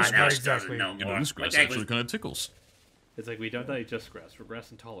 Nah, now it doesn't no more. this grass But that actually was- kind of tickles. It's like we don't digest grass. We're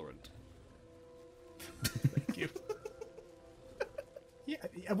grass intolerant. Thank you.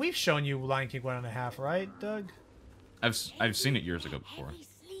 Yeah, we've shown you Lion King 1.5, right, Doug? I've seen it years ago before. Heavy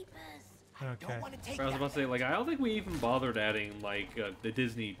sleepers. Okay. want to take I was that. about to say, like, I don't think we even bothered adding like the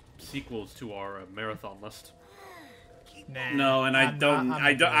Disney sequels to our marathon list. Nah, No, and I'm not-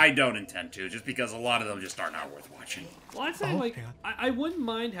 I don't intend to, just because a lot of them just are not worth watching. Well, I'd say Oh, like hang on. I wouldn't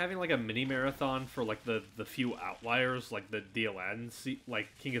mind having like a mini marathon for like the few outliers, like the Aladdin, like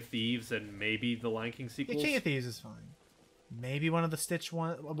King of Thieves, and maybe the Lion King Yeah, sequels. King of Thieves is fine. Maybe one of the Stitch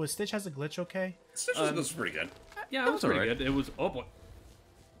one. Was Stitch has a glitch okay? This was pretty good. Yeah, it was pretty alright. good. It was oh boy.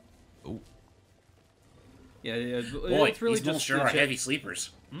 Oh, Yeah, Boy, it's really these moles just sure are heavy sleepers.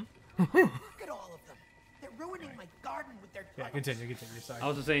 Look at all of them. They're ruining my garden with their Yeah, tunnels. continue. Sorry. I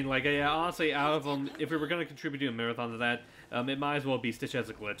was just saying, like, yeah, honestly, out of them, if we were going to contribute to a marathon to that, it might as well be Stitch Has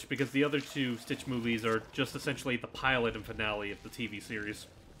a Glitch, because the other two Stitch movies are just essentially the pilot and finale of the TV series.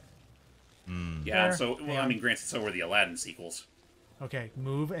 Yeah, Fair. so, Hang well, I on. mean, granted, so were the Aladdin sequels. Okay,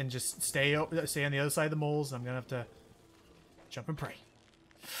 move and just stay on the other side of the moles. I'm gonna have to jump and pray.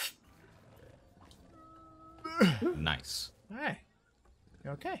 nice. All right.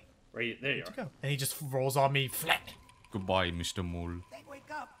 You okay? Right, there you To are. go. And he just rolls on me flat. Goodbye, Mr. Mole. They wake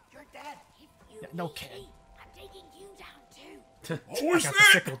up. You're dead. If you Yeah, no leave kidding. me, I'm taking you down too. Oh, I is got the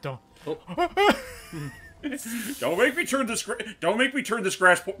that? sickle. Don't. Don't make me turn this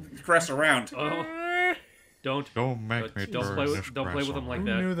grass around. Oh, don't make me don't turn play this with don't play grass with them like Who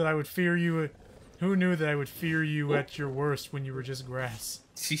that. knew that I would fear you? Who knew that I would fear you at your worst when you were just grass?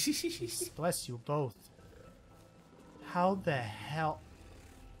 Bless you both. How the hell?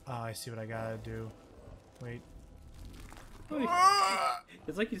 Oh, I see what I gotta do. Wait.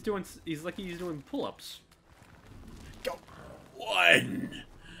 It's like he's doing pull-ups. Go. 1,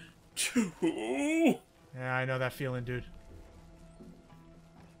 2. Yeah, I know that feeling, dude.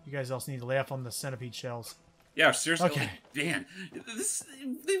 You guys also need to lay off on the centipede shells. Yeah, seriously. Okay. Man,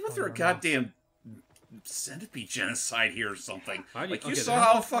 they went through a goddamn centipede genocide here or something. How do you- Like, you okay, saw then-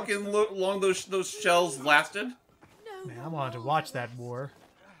 how fucking long those shells lasted? No Man, I more wanted to moles watch for that us. war.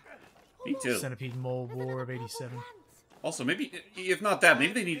 Me too. Centipede Mole War of '87. Also, maybe, if not that,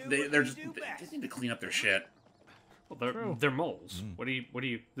 maybe they need to clean up their shit. Well, True. they're moles. What do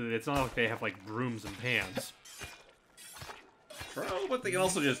you? It's not like they have like brooms and pans. Bro, but they can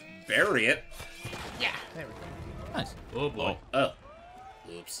also just bury it. There we go. Nice. Oh boy. Oh.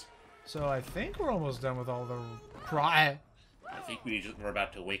 Oops. So I think we're almost done with all the I think we're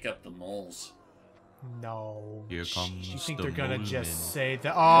about to wake up the moles. No. Here comes You think the they're gonna moment. just say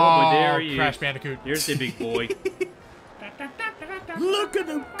that? Oh, Oh, but there he Crash is. Bandicoot. Here's the big boy. Look at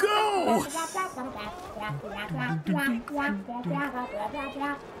him go!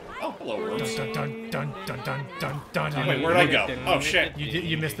 Oh, hello, Rose. Dun dun dun dun dun dun dun. Oh, wait, where'd I go? Oh, shit.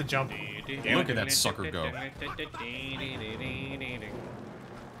 You missed the jump. Look at that sucker go.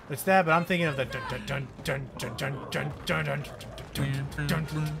 It's that, but I'm thinking of the dun dun dun dun dun dun dun dun dun dun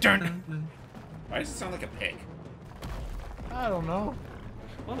dun dun. Why does it sound like a pig? I don't know.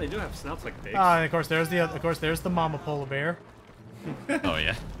 Well, they do have snouts like pigs. And of course there's the mama polar bear. Oh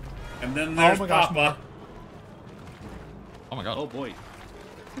yeah. And then there's my gosh, Papa. Oh my god. Oh boy.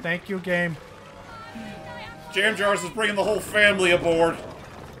 Thank you, game. Jam Jars is bringing the whole family aboard.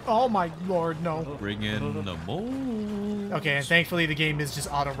 Oh my lord, no. Bring in the mold. Okay, and thankfully the game is just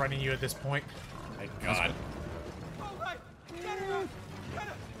auto-running you at this point. Thank God.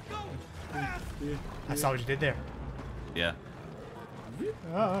 I saw what you did there. Yeah.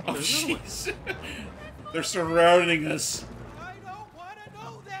 Oh, jeez. They're surrounding us.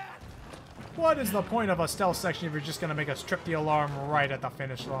 What is the point of a stealth section if you're just gonna make us trip the alarm right at the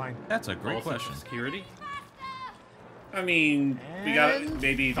finish line? That's a great Also question. security. I mean, we got And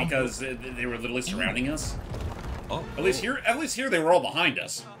maybe because they were literally surrounding us. Oh. At least here they were all behind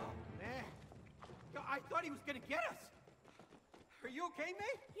us. Man, I thought he was gonna get us. Are you okay,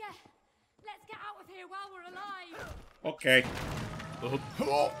 mate? Yeah. Let's get out of here while we're alive. Okay.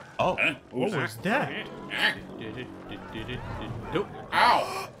 Oh. Huh? What was that? Nope.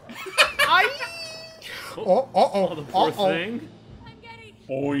 Ow! Oh, the poor thing. I'm getting.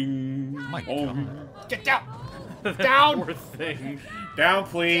 Boing. My Boing. Get down! That Down! poor thing. Down,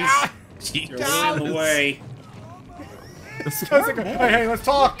 please. You're Down. in the way. Hey, let's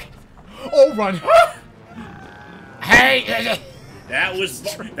talk! Oh, run! Hey! That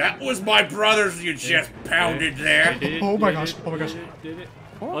was my brothers you just pounded there. Oh my gosh, oh my gosh.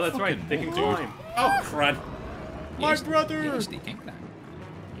 Oh, that's right. They can climb. Oh, crud. My brother!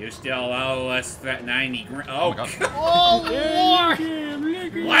 You still owe us that 90 grand. Oh, God. Oh, Lord!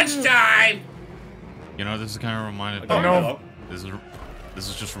 lunchtime! You know, this is kind of reminded. Oh, no. This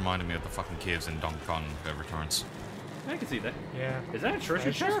is just reminding me of the fucking caves in Donkey Kong Returns. I can see that. Yeah. Is that a treasure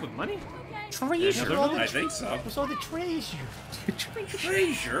Treasure? chest with money? Treasure! I think so. What's all the treasure?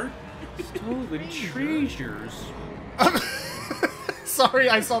 Treasure? Stolen treasures. Sorry,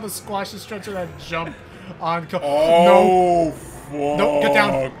 I saw the squash and stretch of that jump on. Oh, fuck. No, get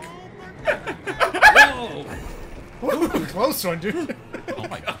down. Whoa! Woo, close one, dude. Oh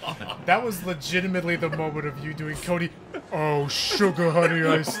my god. That was legitimately the moment of you doing Cody. Oh, sugar honey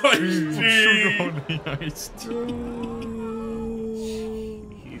iced tea. Sugar honey iced tea.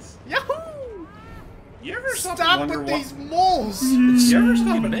 Yahoo! You ever stop, Stop and wonder with what? these moles! You ever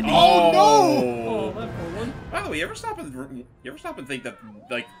stop and Oh, Oh, that poor one. By the way, you ever stop and think that,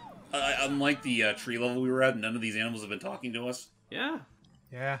 like, unlike the tree level we were at, none of these animals have been talking to us? Yeah.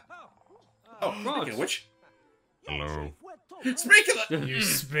 Yeah. Oh, speaking of which, Hello. speaking of You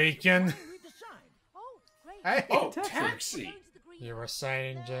speaking? Oh, great. Hey! oh, Taxi. taxi. You were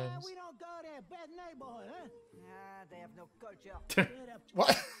saying, James. We don't go there, bad neighborhood, huh? Nah, they have no culture. Straight up What?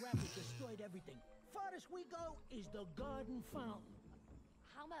 traffic destroyed everything. Farthest we go is the garden fountain.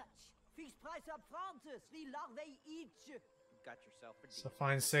 How much? Fixed price up front, 3 larvae each. Got yourself a So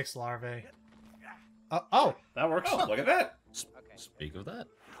find 6 larvae. Oh! That works. Oh, look at that. Speak of that.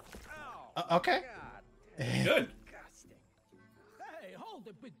 Okay. Good. Hey, hold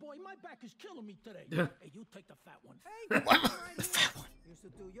it, big boy. My back is killing me today. Hey, you take the fat one. Hey, The fat one. Used to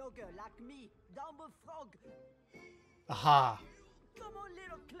do yoga like me. Dumb frog. Aha. Come on,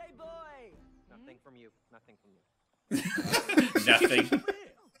 little clay boy. nothing from you. Nothing from you. Nothing.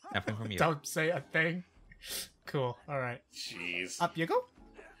 Nothing from you. Don't say a thing. Cool. Alright. Jeez. Up you go.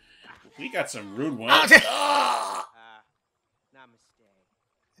 We got some rude ones. Namaste.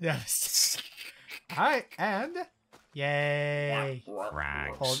 Yes. Alright, and... Yay.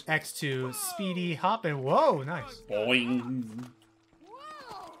 Rags. Hold X to speedy hop and whoa, nice. Boing.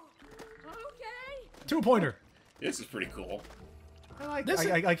 Whoa! Okay. 2-pointer. This is pretty cool. I like This is-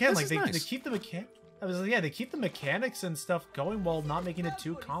 again, this like is they nice. keep the they keep the mechanics and stuff going while not making it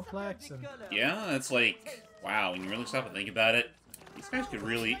too complex and Yeah, it's like, wow, when you really stop and think about it, these guys could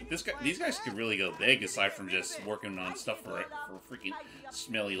really, these guys could really go big aside from just working on stuff for freaking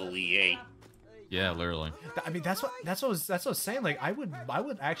smelly old EA. Yeah, literally. I mean that's what I was saying. Like I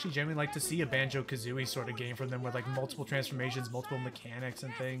would actually genuinely like to see a Banjo-Kazooie sort of game from them with like multiple transformations, multiple mechanics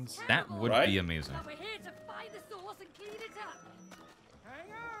and things. That would Right? be amazing. We're here to find the source and clean it up.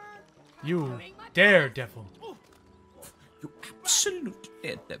 You daredevil. You absolute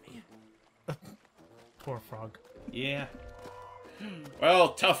daredevil. Poor frog. Yeah. Well,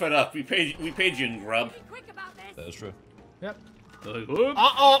 tough it up. We paid you in grub. Quick about this. That is true. Yep. Like, whoop.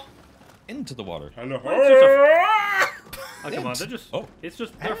 Uh-oh! Into the water. Hello. Oh, come on, they're just. Oh. It's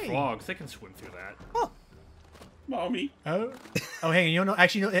just they're Hey. frogs. They can swim through that. Mommy. Oh. Oh, hang on. You don't know.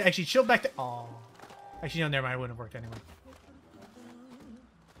 Actually, no, actually, chill back there. Oh. Actually, no, never mind. It wouldn't have worked anyway.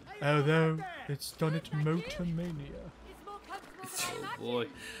 Although, it's done it Motomania. It's more comfortable for my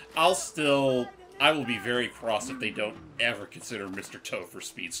Boy. I will be very cross if they don't ever consider Mr. Toe for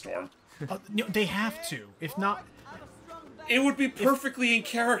Speedstorm. No, they have to. If not, It would be perfectly in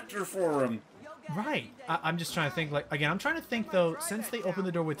character for him. right. I'm just trying to think, like, again, I'm trying to think, though, since they opened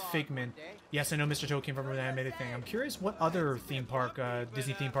the door with Figment, yes, I know Mr. Toe came from an animated thing. I'm curious what other theme park,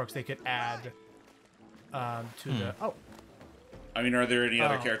 Disney theme parks they could add to the... Oh, I mean, are there any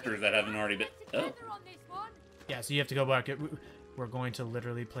other characters that haven't already been... Oh. together on this one. yeah, so you have to go back. We're going to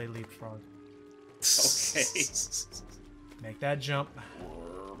literally play Leapfrog. Okay. Make that jump.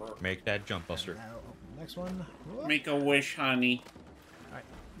 Make that jump, Buster. Now, next one. Whoop. Make a wish, honey. Alright,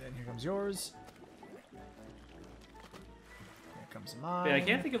 then here comes yours. Here comes mine. Yeah, I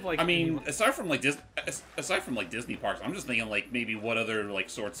can't think of like. I mean, aside from like Disney parks, I'm just thinking like maybe what other like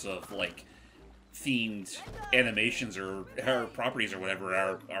sorts of like themed animations or properties or whatever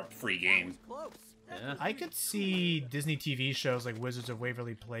are free games. Yeah. I could see Disney TV shows like Wizards of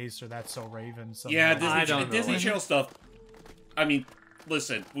Waverly Place or That's So Raven. Something Yeah, like that. Disney Channel stuff. I mean,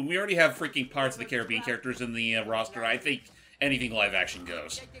 listen, when we already have freaking Pirates of the Caribbean characters in the roster, I think anything live action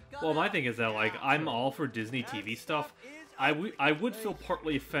goes. Well, my thing is that like I'm all for Disney TV stuff. I would feel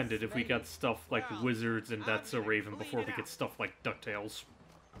partly offended if we got stuff like Wizards and That's So Raven before we get stuff like DuckTales.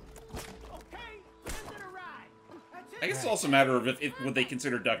 I guess it's also a matter of if would they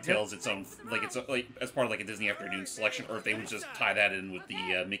consider DuckTales its own, like it's like as part of like a Disney Afternoon selection, or if they would just tie that in with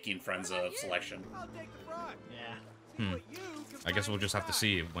the Mickey and Friends selection. Yeah. I guess we'll just have to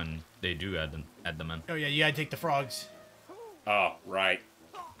see when they do add them in. Oh yeah, you gotta take the frogs. Oh, right.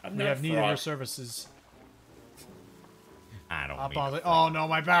 We have need of your services. I don't Up need on the, oh no,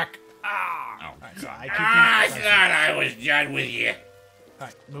 my back. Ah! Oh, Alright, so I keep I these- thought I was done with you.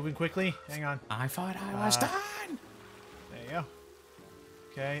 Alright, moving quickly. Hang on. I thought I was done. There you go.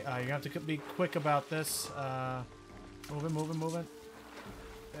 Okay, you're gonna have to be quick about this. Moving.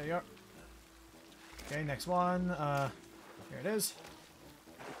 There you are. Okay, next one. Here it is.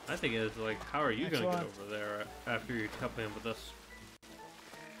 I think it's like, how are you Next gonna one. get over there after you come in with us?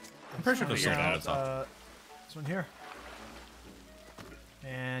 I'm pretty sure there's Figure something out, at the top. this one here.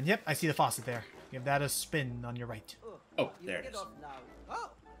 And yep, I see the faucet there. Give that a spin on your right. Oh, there it is. Oh,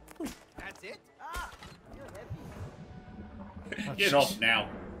 that's it? Ah, you're heavy. Get off now.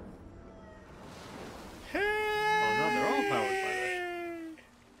 Oh no, they're all powered by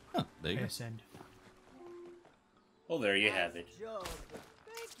that. Huh, there you go. Ascend. Well, there you have it. Job.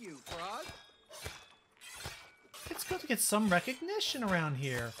 Thank you, Frog. It's good to get some recognition around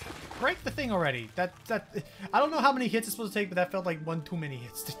here. Break the thing already. That I don't know how many hits it's supposed to take, but that felt like one too many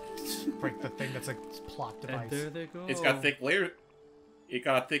hits to break the thing. That's a plot device. And there they go. It's got thick layers. It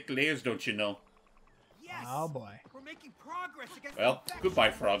got thick layers, don't you know? Yes. Oh boy. We're making progress against Well, the infection.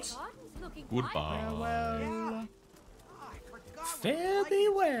 goodbye, frogs. Garden's looking Goodbye. quite Well. Yeah. Oh, I forgot what Fare I thee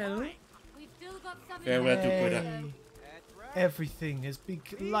was well. doing. We've still got some Farewell to Hey. Buddha. That's right. Everything is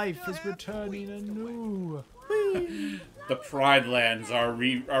life is returning anew. The Pride Lands are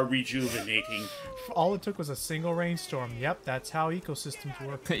rejuvenating. All it took was a single rainstorm. Yep, that's how ecosystems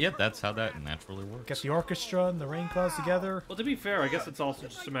work. Yep, that's how that naturally works. Get the orchestra and the rain clouds together. Well, to be fair, I guess it's also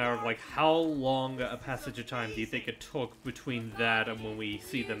just a matter of like how long a passage of time do you think it took between that and when we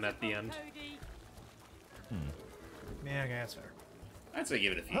see them at the end? Yeah, okay, that's fair. I'd say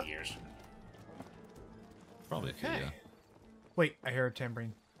give it a few years. Probably. Okay. Yeah. Wait, I hear a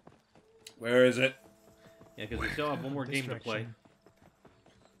tambourine. Where is it? Yeah, because we still have one more This game to play. direction.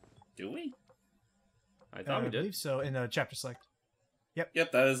 Do we? I thought we I did. believe so, in chapter select.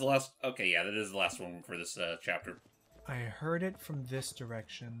 Yep, that is the last. Okay, yeah, that is the last one for this chapter. I heard it from this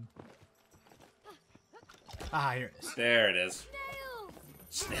direction. Ah, here it is. There it is.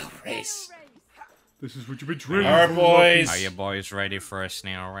 Snail race. This is what you've been training Our for. boys. Are you boys ready for a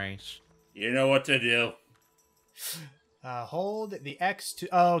snail race? You know what to do. Hold the X to...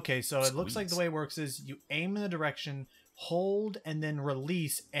 Oh, okay, so it looks like the Squeeze. way it works is you aim in the direction, hold, and then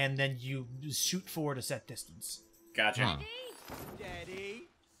release, and then you shoot forward a set distance. Gotcha. Huh. Steady.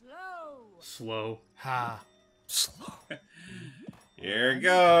 Slow. Ha. Slow. Here it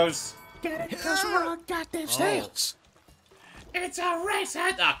goes. Get it? Because we're on goddamn snails. It's a race.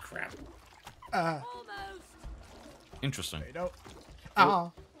 Ah, crap. almost. Interesting. There you go.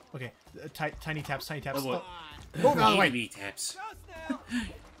 Ah. Okay, tiny taps, tiny taps. Oh, boy. Move out of the way. Baby taps.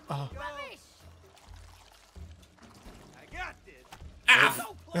 Oh. I got this.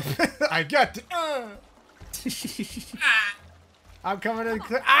 Ow! I got it. I'm coming in.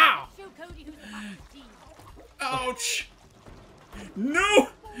 Ow! Show Cody who's the master team. Ouch! No!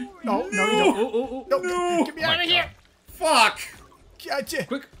 No, no, you No! don't. Oh, No, No! get me out of here. Fuck! Gotcha.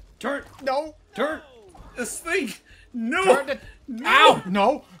 Quick, turn, No. turn. This thing! No! Turn it. Ow!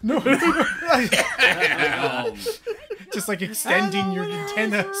 No, no. Ow. Just like extending your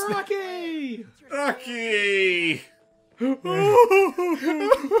antennas. Rocky! Rocky!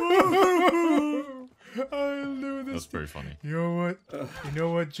 I knew this. That's very funny. You know what? You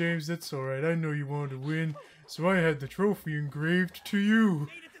know what, James? That's alright. I know you wanted to win, so I had the trophy engraved to you.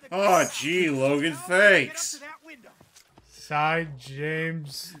 Oh, gee, Logan, thanks. Side,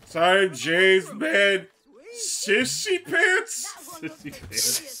 James. Sorry, James, man. Sissy pants? Sissy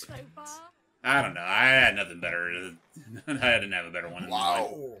pants. So far. I don't know. I had nothing better. I didn't have a better one.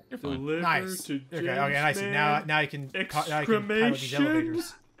 Wow. Deliver Nice. to Okay, James, I see. man. Now I can pilot these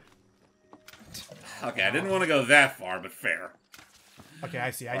elevators. Okay, I didn't want to go that far, but fair. Okay,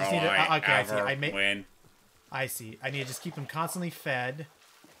 I see. I just need to. Okay, I see. I made. Win. I see. I need to just keep them constantly fed.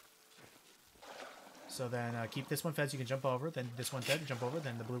 So then keep this one fed so you can jump over. Then this one fed, jump over.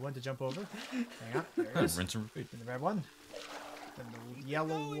 Then the blue one to jump over. Hang on. There it is. Rinse and repeat. Then the red one. Then the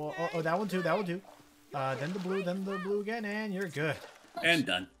yellow. Oh, that one too. That will do. Then the blue. Then the blue again, and you're good. And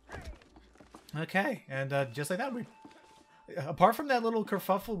done. Okay, and just like that, we. Apart from that little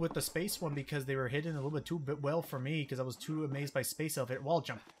kerfuffle with the space one, because they were hidden a little bit too well for me, because I was too amazed by space elevator wall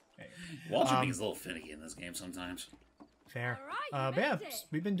jump. Wall jumping is a little finicky in this game sometimes. Fair. Alright, But yeah, you made it.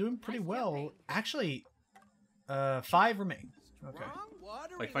 we've been doing pretty Nice well. going. Actually, 5 remain. Okay.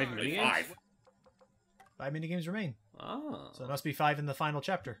 Like 5 Maybe minigames? 5. 5 minigames remain. Ah. So it must be 5 in the final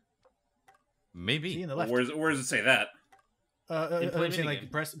chapter. See, Maybe. in the Well, left. where does it say that? I'm saying, like,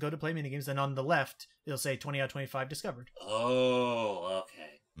 minigame. go to play minigames, and on the left, it'll say 20 out of 25 discovered. Oh,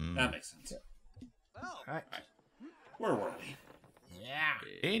 okay. Mm. That makes sense. Alright. Where were we?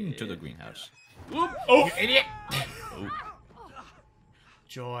 Yeah. Into the greenhouse. Oh! Idiot! Oh,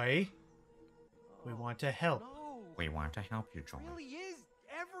 Joy, we want to help. No, we want to help you, Joy. it really is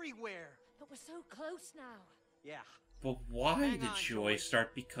everywhere. But we're so close now. Yeah. But why did Joy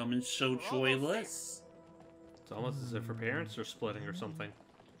start becoming so joyless? It's almost as if her parents are splitting or something.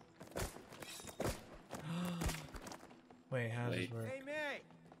 Wait, how does this Wait. work? Hey, May.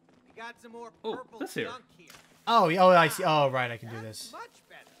 We got some more Oh, purple this here. junk here. Oh, yeah, oh, I see. Oh, right, I can do this. Much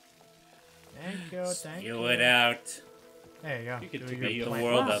better. Thank you, thank you. Spew it out. There you go. You can Do take your a Make the plant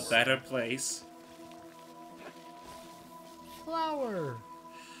world a flowers. better place. Flower.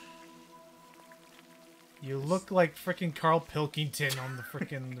 You look like frickin' Carl Pilkington on the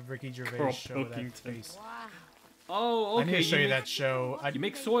frickin' Ricky Gervais Carl show. That Pilkington. face. Wow. Oh, okay. I need to show you make, that show. You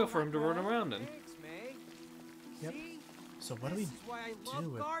make soil for him to run around in. Thanks, May. Yep. See? So what do we This is why I love do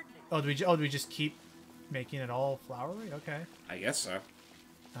with? gardening. Oh, do we just keep making it all flowery? Okay. I guess so.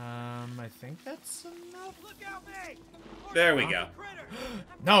 I think that's enough. Look out, May. There we go. Critter.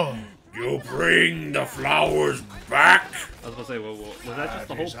 No. You bring the flowers back? I was gonna say, well, was that just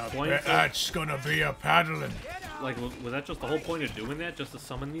the whole point? Of, That's gonna be a paddling. like, was that just the whole point of doing that, just to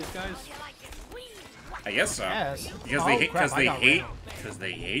summon these guys? I guess so. Yes. Because Oh, they hate, crap, because I they got hate, rid because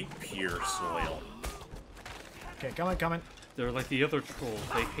they hate pure soil. Okay, come on, come on. They're like the other trolls.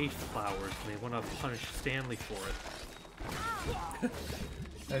 They hate flowers, and they want to punish Stanley for it.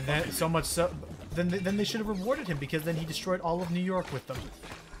 And then so much so, then they should have rewarded him, because then he destroyed all of New York with them.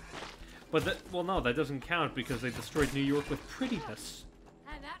 But that, well, no, that doesn't count because they destroyed New York with prettiness.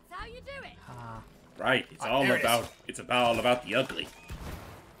 And that's how you do it. Right. It's all there it is. about. It's all about the ugly.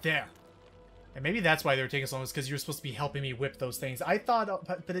 There. And maybe that's why they were taking so long, is because you were supposed to be helping me whip those things. I thought,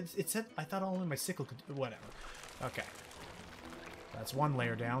 but it said, I thought only my sickle could do, whatever. Okay. That's one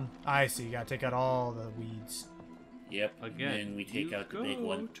layer down. I see, you gotta take out all the weeds. Yep. Again, And then we take you out the big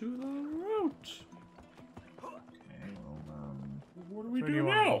one. go to the root. Okay, well, What do we where do do you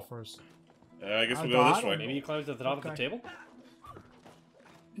want to go now? first? I guess I we'll go this don't way. Maybe you climb to the top of the Okay. table?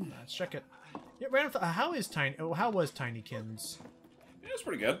 Let's check it. Yeah, right off the, how is Tiny, how was Tinykins? Yeah, it's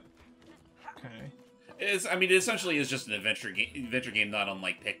pretty good. Okay. I mean, it essentially is just an adventure game, not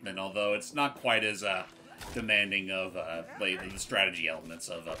unlike Pikmin, although it's not quite as demanding of like the strategy elements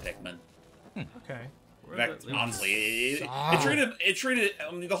of Pikmin. Okay. In fact, honestly, it treated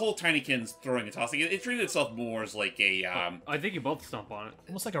I mean, the whole Tinykins throwing and tossing. It treated itself more as like a I think you both stomp on it.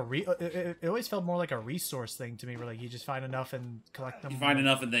 Almost like a it always felt more like a resource thing to me, where like you just find enough and collect them. you find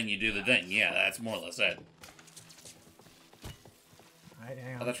enough and then you do the thing. Yeah, that's more or less it. Alright,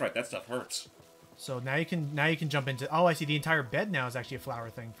 hang on. Oh, that's right. That stuff hurts. So now you can jump into... Oh, I see. The entire bed now is actually a flower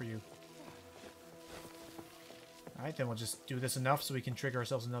thing for you. Alright, then we'll just do this enough so we can trigger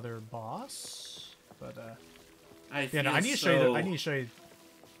ourselves another boss. But, I need to show you...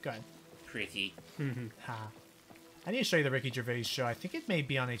 Go ahead. Pretty. Ha. I need to show you the Ricky Gervais show. I think it may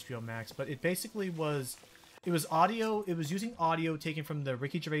be on HBO Max, but it basically was... It was audio... It was using audio taken from the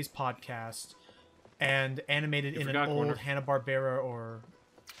Ricky Gervais podcast and animated in an old Hanna-Barbera or...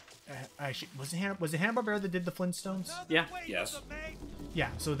 actually, was it Hanna-Barbera that did the Flintstones? Yeah. Yes. Yeah,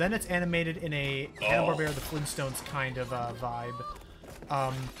 so then it's animated in a Hanna-Barbera the Flintstones kind of vibe.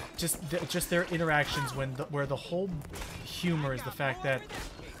 Just their interactions where the whole humor is the fact that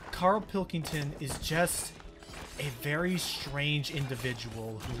Carl Pilkington is just a very strange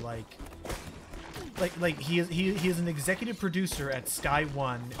individual who like he is an executive producer at Sky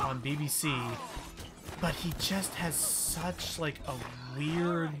One on BBC, but he just has such like a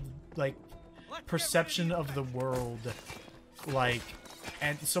weird like perception of the world, like,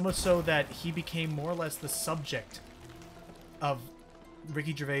 and so much so that he became more or less the subject of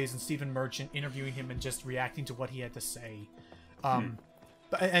Ricky Gervais and Stephen Merchant interviewing him and just reacting to what he had to say.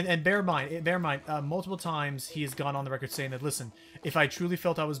 And bear in mind, multiple times he has gone on the record saying that, listen, if I truly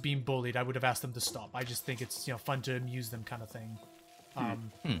felt I was being bullied, I would have asked them to stop. I just think it's, you know, fun to amuse them, kind of thing. I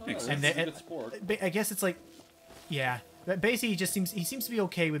guess it's like, yeah. But basically, he seems to be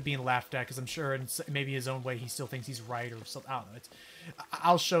okay with being laughed at, because I'm sure in maybe his own way he still thinks he's right or something. I don't know.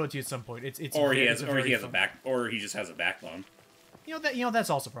 I'll show it to you at some point. He just has a backbone. That's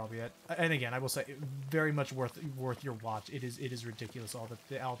also probably it. And again, I will say, very much worth your watch. It is ridiculous all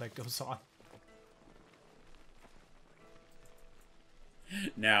that goes on.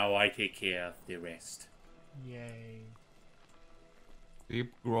 Now I take care of the rest. Yay!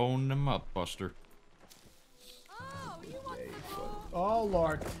 Keep growing them up, Buster. Oh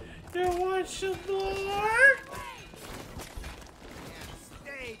Lord! You want some more?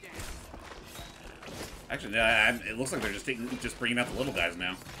 Actually, it looks like they're just bringing out the little guys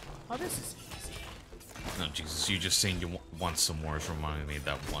now. Oh, this is easy. No, Jesus, you just saying you want some more is reminding me of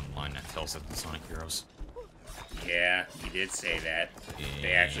that one line that tells it the Sonic Heroes. Yeah, he did say that. Yeah.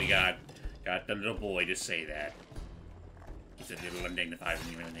 They actually got the little boy to say that. He's a little undignified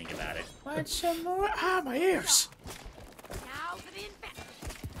when you really think about it. Want some more? Ah, my ears! Now for the infection.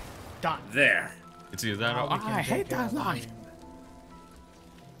 Done. There. It's either that or I hate that line.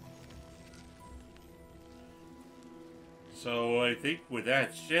 So I think with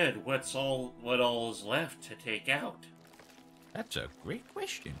that said, what all is left to take out? That's a great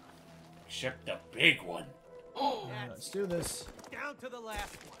question. Except the big one. Let's do this. Down to the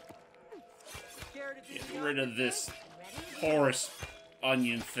last one. Scared of Get being rid young? of this porous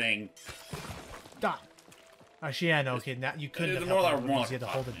onion thing. Done. Actually, yeah, no, okay, now you couldn't have more helped like it because you had to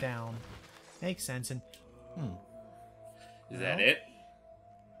hold it down. Makes sense, and... Is that it?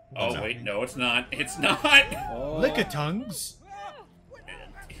 Oh, No. wait, no, it's not. It's not! Lick-a-tongues!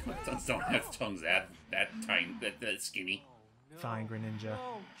 Tongues don't have tongues that tiny, that skinny. Fine, Greninja.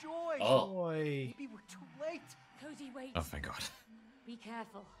 Oh, Joy! Oh. Boy. Maybe we're too late. Cody, wait. Oh, thank God. Be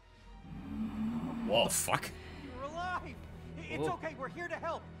careful. Whoa. The fuck? You're alive. It's okay. We're here to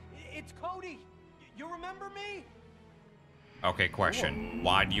help. It's Cody. You remember me? Okay, question.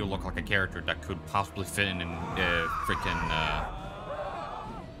 Why do you look like a character that could possibly fit in freaking,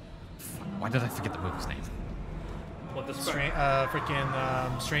 why did I forget the movie's name? What the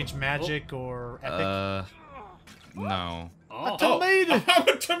Strange Magic or Epic? No. Oh. A tomato! I'm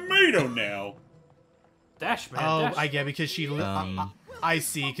a tomato now! Dash, man. Oh, dash. I get it, because she... I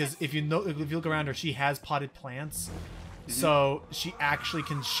see, because if you look around her, she has potted plants. So she actually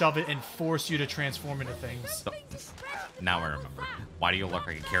can shove it and force you to transform into things. So, now I remember. Why do you look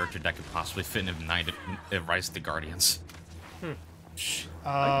like a character that could possibly fit in Rise of the Guardians? You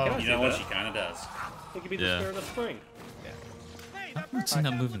I know what? She kind of does. It could be the Yeah. spirit of spring. Hey, I haven't seen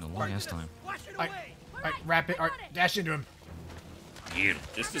that movie in a long ass time. Wash it Alright, away. alright, wrap it, alright, dash into him. Yeah.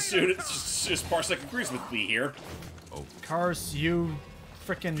 Just as soon as just Parsec agrees with me here. Cars, you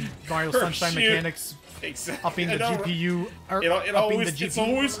frickin' Mario Curse Sunshine you. Mechanics Exactly. upping the GPU. It's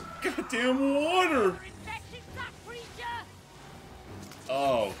always goddamn water. Infection that creature.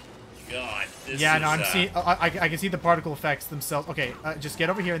 Oh, God. This Yeah, is, no, I'm seeing. I can see the particle effects themselves. Okay, just get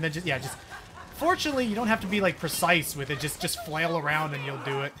over here and then just. Fortunately, you don't have to be like precise with it. Just flail around and you'll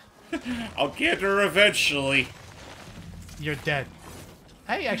do it. I'll get her eventually. You're dead.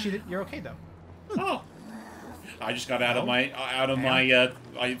 Hey, actually, you're okay though. Oh. I just got out of my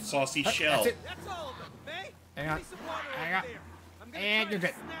my saucy shell. That's it. That's all of them. May? Hang on. Need some water Hang over on. there. I'm gonna And try you're to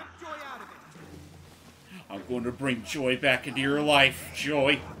good. snap Joy out of I'm going to bring Joy back into your life,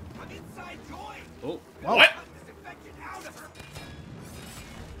 Joy. Oh. What?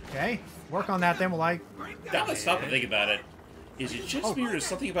 Okay, work on that then while I... Now let's stop and think about it. Is it just me or does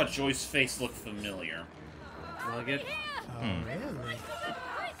something about Joy's face look familiar? I'll get... Oh, really?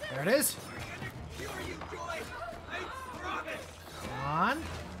 There it is. Come on.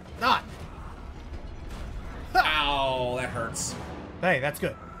 Not. Ow, that hurts. Hey, that's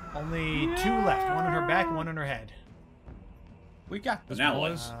good. Only 2 left. One on her back, one on her head. We got this, Now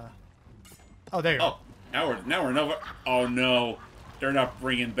what? boys. Oh, there you Oh, now we're nowhere. Oh no, they're not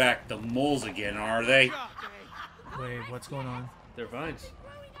bringing back the moles again, are they? go. Wait, what's going on? They're vines.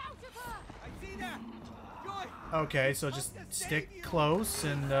 Okay, so just stick close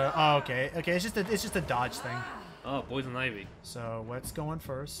and oh, okay, it's just a dodge thing. Oh, poison ivy. So what's going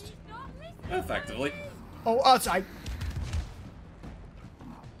first? Effectively. Oh, outside.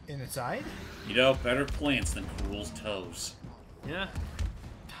 Inside? You know, better plants than Cruel's toes. Yeah.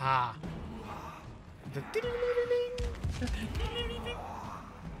 Ha.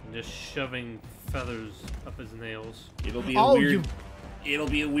 Just shoving feathers up his nails. It'll be a weird. It'll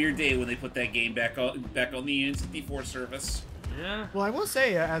be a weird day when they put that game back on the N64 service. Yeah. Well, I will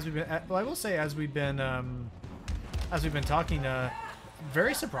say as we've been talking,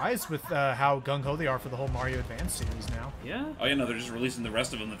 very surprised with how gung ho they are for the whole Mario Advance series now. Yeah. Oh yeah, no, they're just releasing the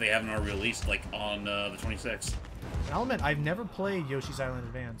rest of them that they haven't already released, like on the 26th. I'll admit, I've never played Yoshi's Island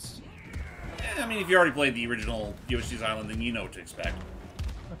Advance. I mean, if you already played the original Yoshi's Island, then you know what to expect.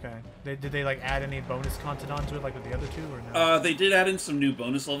 Okay. Did they like add any bonus content onto it, like with the other two, or no? They did add in some new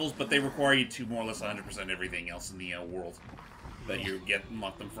bonus levels, but they require you to more or less 100% everything else in the world that you get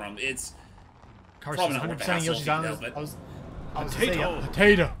unlock them from. It's Carson's probably not worth the 100% hassle Yoshi's if you Island. know, but I was say, yeah,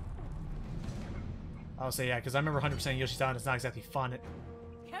 potato. I'll say yeah, because I remember 100% Yoshi's Island is not exactly fun.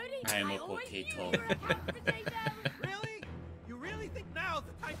 I am a potato. Really? You really think now's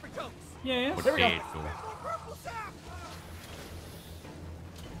the time for jokes? Yeah. There we go.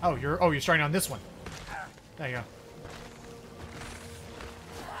 Oh, you're starting on this one. There you go.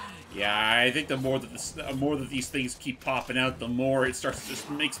 Yeah, I think the more that these things keep popping out, the more it just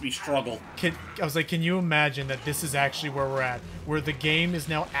makes me struggle. I was like, can you imagine that this is actually where we're at, where the game is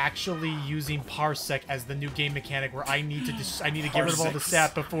now actually using parsec as the new game mechanic, where I need to get rid of all the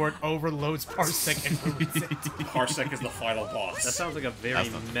stat before it overloads parsec and ruins it. Parsec is the final boss. That sounds like a very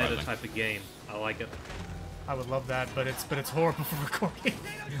meta type of game. I like it. I would love that, but it's horrible for recording.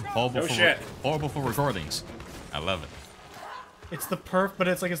 Horrible for recordings. I love it. It's the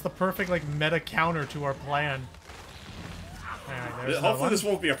it's the perfect like meta counter to our plan. Anyway, Hopefully this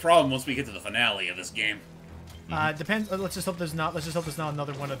won't be a problem once we get to the finale of this game. Depends. Let's just hope there's not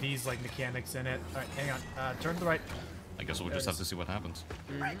another one of these like mechanics in it. All right, hang on. Turn to the right. I guess we'll just have to see what happens.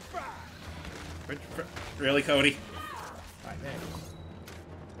 Really, Cody? Right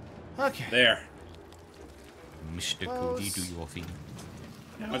there. Okay. There. Mr. Cody, do your thing.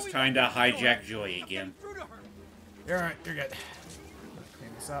 Now it's time to hijack Joy again. You're alright. You're good.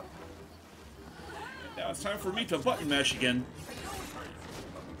 Clean this up. Now it's time for me to button mash again.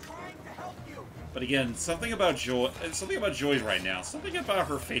 But again, something about Joy's right now. Something about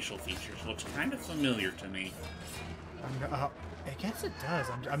her facial features looks kind of familiar to me. I guess it does.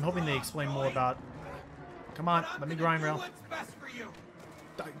 I'm hoping they explain more about. Come on, let me grind rail.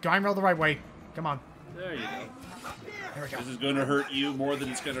 Grind rail the right way. Come on. There you go. There we go. This is going to hurt you more than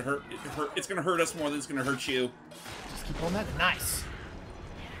it's going to hurt. It's going to hurt us more than it's going to hurt you. Just keep holding that. Nice.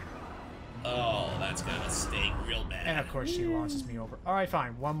 Oh, that's going to sting real bad. And of course she launches me over. All right,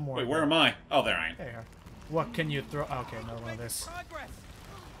 fine. One more. Wait, where am I? Oh, there I am. There you are. What can you throw? Okay, another one of this.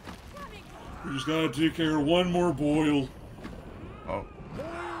 We just gotta take care of one more boil. Oh.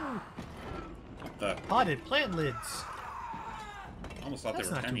 What the? Potted plant lids. I almost thought That's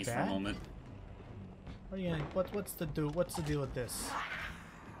they were not too pennies for a bad. moment. What are you gonna? What's the deal with this?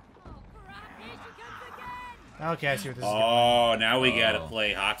 Okay, I see what this is. Oh, now we gotta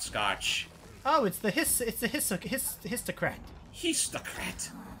play hopscotch. Oh, it's the histocrat. Histocrat.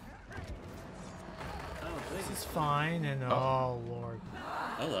 This is fine, and oh lord.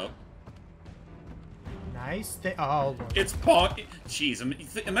 Hello. Nice. Oh lord. It's Jeez,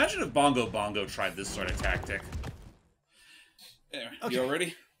 imagine if Bongo tried this sort of tactic. There, Okay. you all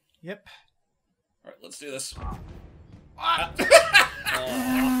ready? Yep. All right, let's do this.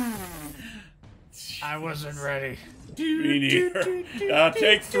 I wasn't ready. Me neither.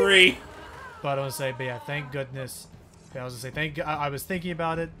 Take 3. But I was gonna say, but yeah, thank goodness. I was gonna say, I was thinking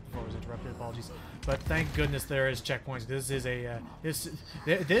about it before I was interrupted. Apologies. But thank goodness there is checkpoints. This is a this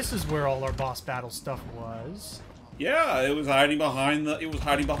is where all our boss battle stuff was. Yeah, it was hiding behind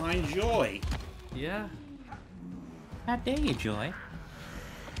Joy. Yeah. How dare you, Joy?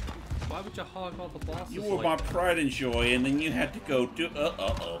 Why would you hog all the bosses? You were like my that? pride and joy, and then you had to go do.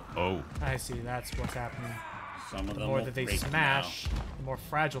 Uh-oh. Oh. I see. That's what's happening. Some of The them more will that they break smash, the more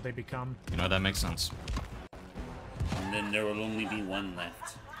fragile they become. You know, that makes sense. now. And then there will only be one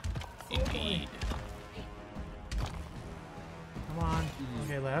left. Indeed. Come on.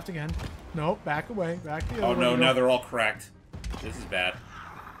 Okay, left again. Nope, back away. Back the other Oh way. no, you now go. they're all cracked. This is bad.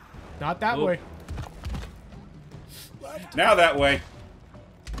 Not that Oop. way. Now that way.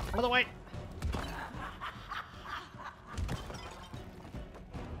 Other way.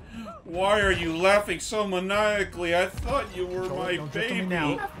 Why are you laughing so maniacally? I thought you were my Don't drift on baby. me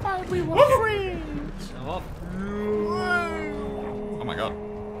now. I thought we were friends. Oh, Oh my god.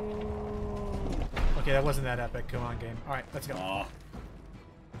 Okay, that wasn't that epic. Come on, game. All right, let's go. Aw.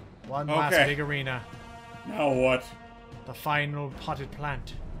 One last Okay. big arena. Now what? The final potted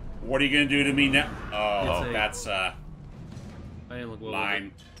plant. What are you gonna do to me now? Oh, It's a- that's I didn't look well.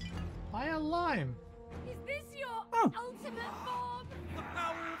 lime. Why a lime? Is this your ultimate form? The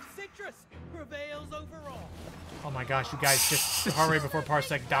power of citrus prevails over all. Oh my gosh, you guys just hurry before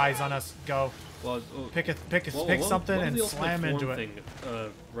Parsec dies on us. Go. Well, Pick what- something what was and the slam ultimate into form it.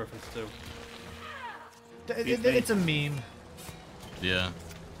 Thing, reference to. It's a meme. Yeah.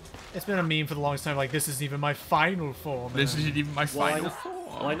 It's been a meme for the longest time. Like, this isn't even my final form. This isn't even my Well,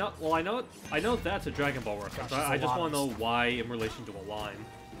 final Well, I know that's a Dragon Ball reference. Gosh, I there's a just lot want to of know why in relation to a lime.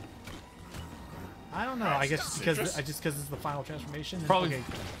 I don't know. I guess just because Citrus? it's the final transformation. and- Probably, okay.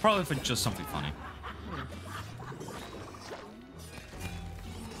 probably for just something funny.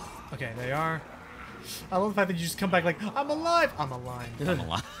 Okay, they are. I love the fact that you just come back like, I'm alive. I'm alive. I'm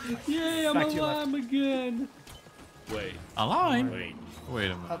alive. Yay, I'm Back to a your left. lime again! Wait. Alive? Wait.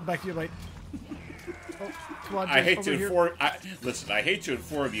 Wait a minute. Back to your right. Oh, come on, I Jake, hate over to here. inform. Listen, I hate to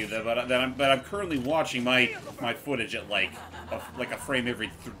inform you that I'm currently watching my footage at like a frame every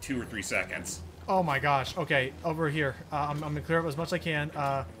 2 or 3 seconds. Oh my gosh. Okay, over here. I'm gonna clear up as much as I can.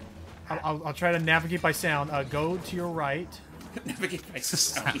 I'll try to navigate by sound. Go to your right. Navigate by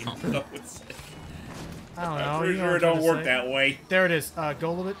sound. even though it's- I don't know. I'm pretty you know sure what it I'm don't trying to work say. that way. There it is. Go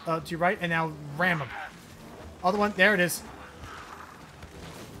a little bit to your right, and now ram him. Other one. There it is.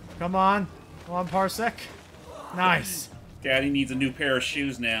 Come on. Come on, Parsec. Nice. Daddy needs a new pair of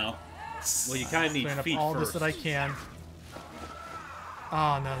shoes now. Well, you kind of need Clearing up feet all first. this that I can.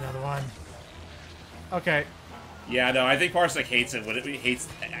 Oh, no, another one. Okay. Yeah, no, I think Parsec hates it.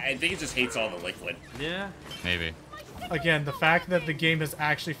 I think it just hates all the liquid. Yeah. Maybe. Again, the fact that the game has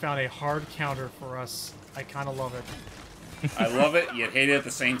actually found a hard counter for us, I kind of love it. I love it, yet hate it at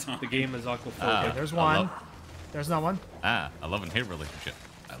the same time. The game is aquaphobic. Okay, there's one. There's not one. I love and hate relationship.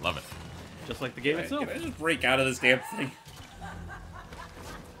 I love it. Just like the game itself. Can I just break out of this damn thing?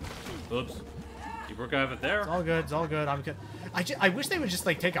 Oops. You broke out of it there. It's all good. It's all good. I'm good. I wish they would just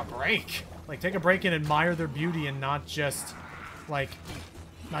like take a break, like take a break and admire their beauty, and not just like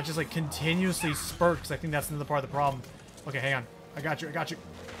continuously spurt. Because I think that's another part of the problem. Okay, hang on. I got you. I got you.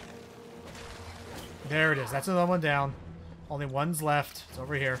 There it is. That's another one down. Only one's left. It's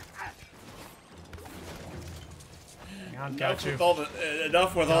over here. Hang on, got you.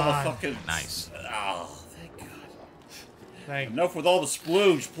 Enough with all the God. fucking... Nice. Oh, thank God. Thank. Enough with all the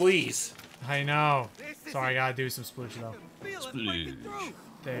splooge, please. I know. Sorry, I gotta do some splooge though. Feel it Splooge. breaking through.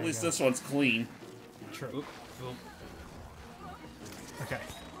 There At you least go. this one's clean. True. Oop. Oop. Okay.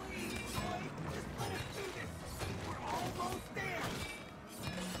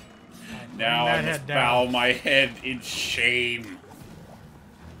 Now that I must head bow down. my head in shame.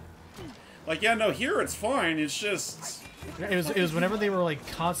 Like, yeah, no, here it's fine. It's just... It was whenever they were like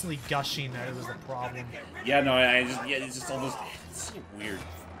constantly gushing that it was the problem. Yeah, no, it's just almost... It's so weird,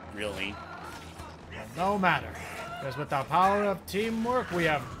 really. No matter. Because with the power of teamwork, we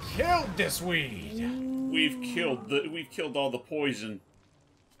have killed this weed. We've killed all the poison.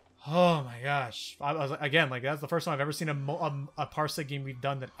 Oh my gosh. I was again, like that's the first time I've ever seen a Parsec game we've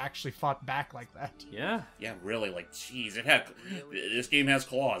done that actually fought back like that. Yeah. Yeah, really, like, jeez, this game has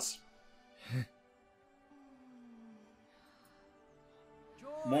claws.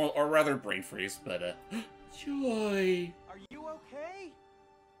 More, or rather, brain freeze, but, Joy! Are you okay?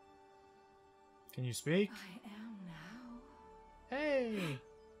 Can you speak? I am now. Hey.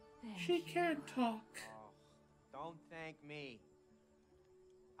 Thank She you. can't talk. Oh, don't thank me.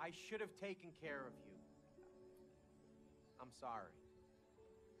 I should have taken care of you. I'm sorry.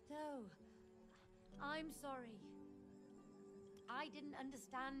 No, I'm sorry. I didn't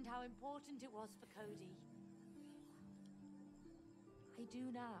understand how important it was for Cody. I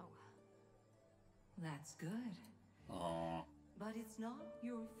do now. That's good. Aww. But it's not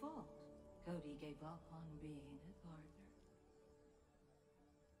your fault. Cody gave up on being a partner.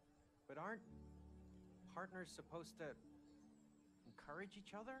 But aren't partners supposed to encourage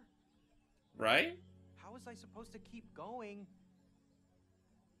each other? Right? How was I supposed to keep going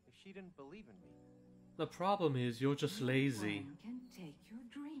if she didn't believe in me? The problem is you're just lazy. One can take your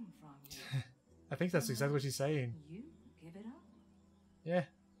dream from you. I think that's exactly what she's saying. You give it up. Yeah.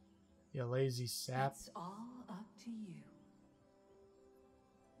 You lazy sap. It's all up to you.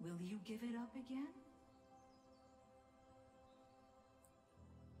 Will you give it up again?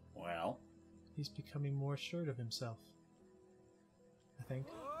 Well. He's becoming more assured of himself. I think.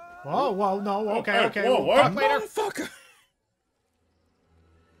 Whoa, whoa, no, okay, okay. Whoa, We'll what? talk later. Motherfucker!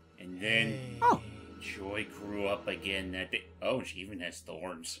 And then Hey. Joy grew up again that day. Oh, she even has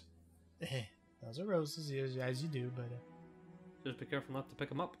thorns. Those are roses, as you do, but... Just be careful not to pick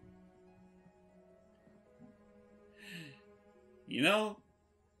them up. You know,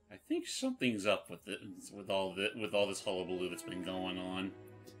 I think something's up with all this hullabaloo that's been going on.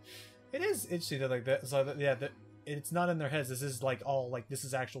 It is interesting that, like, that. So, yeah, that it's not in their heads. This is, like, all, like, this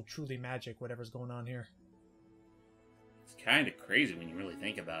is actual, truly magic, whatever's going on here. It's kind of crazy when you really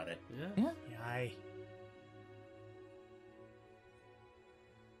think about it. Yeah. Yay.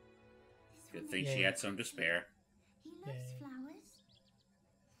 Good thing Yeah. she had some to spare. He loves Yay. flowers.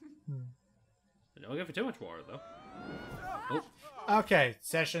 Don't give it too much water, though. Okay,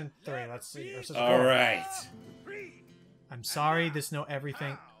 session 3. Let's see. Or session All 4. right. I'm sorry, this know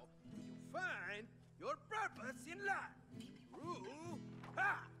everything. You find your purpose in life. True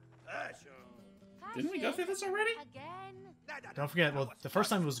passion. Didn't we go through this already? Again? Don't forget, well, the first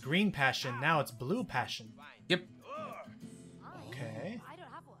time it was green passion, now it's blue passion. Yep. Okay. I don't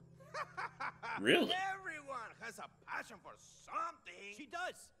have one. Really? Everyone has a passion for something. She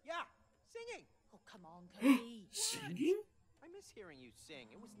does, yeah. Singing. Oh, come on, Cody. Singing? I miss hearing you sing.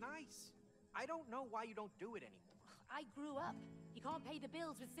 It was nice. I don't know why you don't do it anymore. I grew up. You can't pay the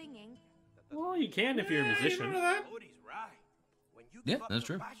bills with singing. Well, you can if you're a Yeah, you musician. remember that? Cody's right. When you Yeah, give up that's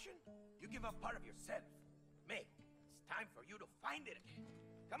your true. passion, you give up part of yourself. May, it's time for you to find it again.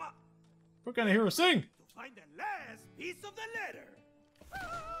 Come on, We're gonna hear her sing. to find the last piece of the letter.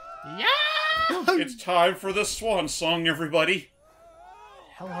 It's time for the swan song, everybody.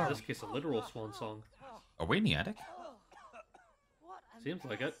 Hell In hard. this case, a literal swan song. Are we in the attic? What a Seems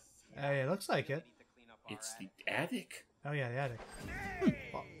like it. Hey, it looks like it. Need to clean up our It's act. the attic. Oh yeah, the attic. Hey,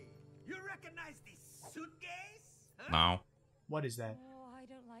 you recognize this suitcase? Huh? No. What is that? Oh, I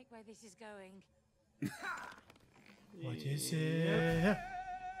don't like where this is going. What is it?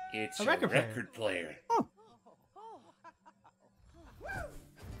 It's A a record record, player. player. Oh,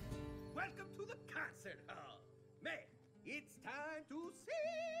 Welcome to the concert hall. May, it's time to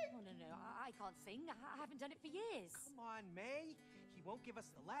sing. oh no, I can't sing. I haven't done it for years. Come on, May. He won't give us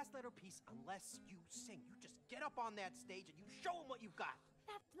the last letter piece unless you sing. You just get up on that stage and you show him what you've got.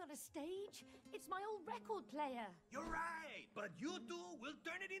 That's not a stage. It's my old record player. You're right, but you two will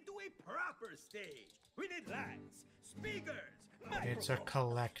turn it into a proper stage. We need lights, speakers, It's a microphones.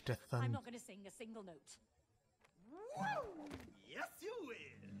 collectathon. I'm not going to sing a single note. Woo! Yes, you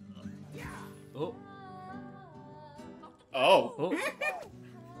will. Yeah. Oh. Oh. Oh.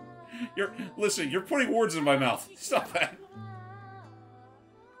 You're putting words in my mouth. Stop that.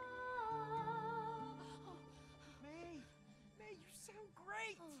 May, you sound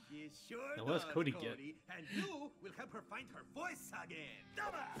great. She sure Now what does does, Cody get? And you will help her find her voice again.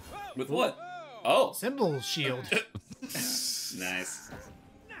 Come on. With what? Oh. Symbol shield. Nice.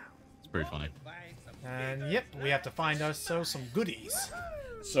 Now, It's pretty funny. find some And yep, we have to find ourselves some goodies.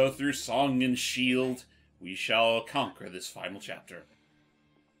 So through song and shield, we shall conquer this final chapter.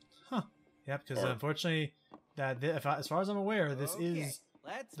 Yep, because Or- unfortunately, as far as I'm aware, this Okay, is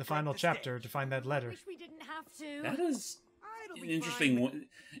let's the break final the chapter stage. to find that letter. Wish we didn't have to. That is It'll an be interesting fine. one.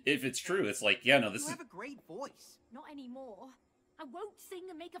 If it's true, it's like, yeah, no, You this is... have a great voice. Not anymore. I won't sing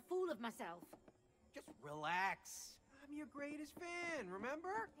and make a fool of myself. Just relax. I'm your greatest fan, remember?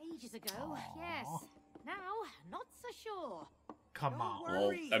 Ages ago, yes. Now, not so sure. Come Don't on. Well,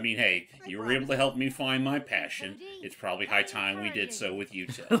 worry. I mean, hey, you were able to help me find my passion. It's probably high time we did so with you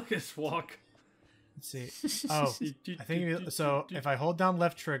two. Look at this walk. Let's see. Oh, I think so. If I hold down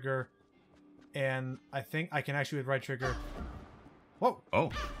left trigger, and I think I can actually with right trigger. Whoa!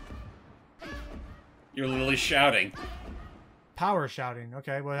 Oh. You're literally shouting. Power shouting.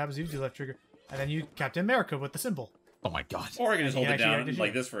 Okay, what happens if you do left trigger? And then you Captain America with the symbol. Oh my god. Or I can just hold Yeah, it actually, down I did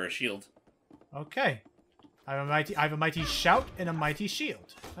like you. this for a shield. Okay. I have a mighty shout and a mighty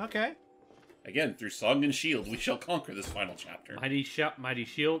shield. Okay. Again, through song and shield, we shall conquer this final chapter. Mighty shout, mighty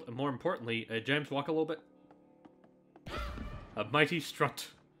shield, and more importantly, James, walk a little bit. A mighty strut.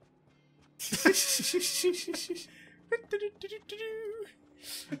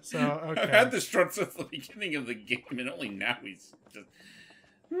 So, okay. I've had this truck since the beginning of the game, and only now he's just...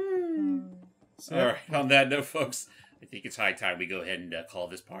 So, All right, on that note, folks, I think it's high time we go ahead and call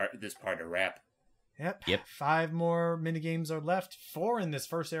this part a wrap. Yep. 5 more minigames are left. 4 in this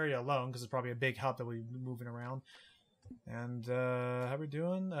first area alone, because it's probably a big hub that we'll be moving around. And how we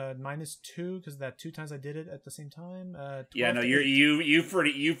doing? -2 because that 2 times I did it at the same time. Yeah, no, you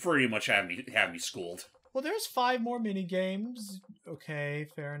pretty much have me schooled. Well, there's 5 more mini games. Okay,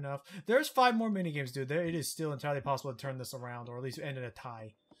 fair enough. There's 5 more mini games, dude. It is still entirely possible to turn this around, or at least end in a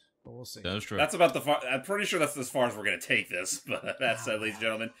tie. But we'll see. That's true. That's about the far. I'm pretty sure that's as far as we're gonna take this. But that said, ladies and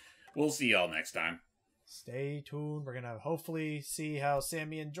gentlemen, we'll see y'all next time. Stay tuned. We're gonna hopefully see how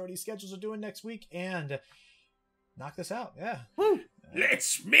Sammy and Jordy's schedules are doing next week and knock this out. Yeah. Woo!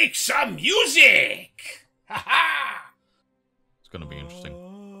 Let's make some music. Ha ha! It's gonna be interesting.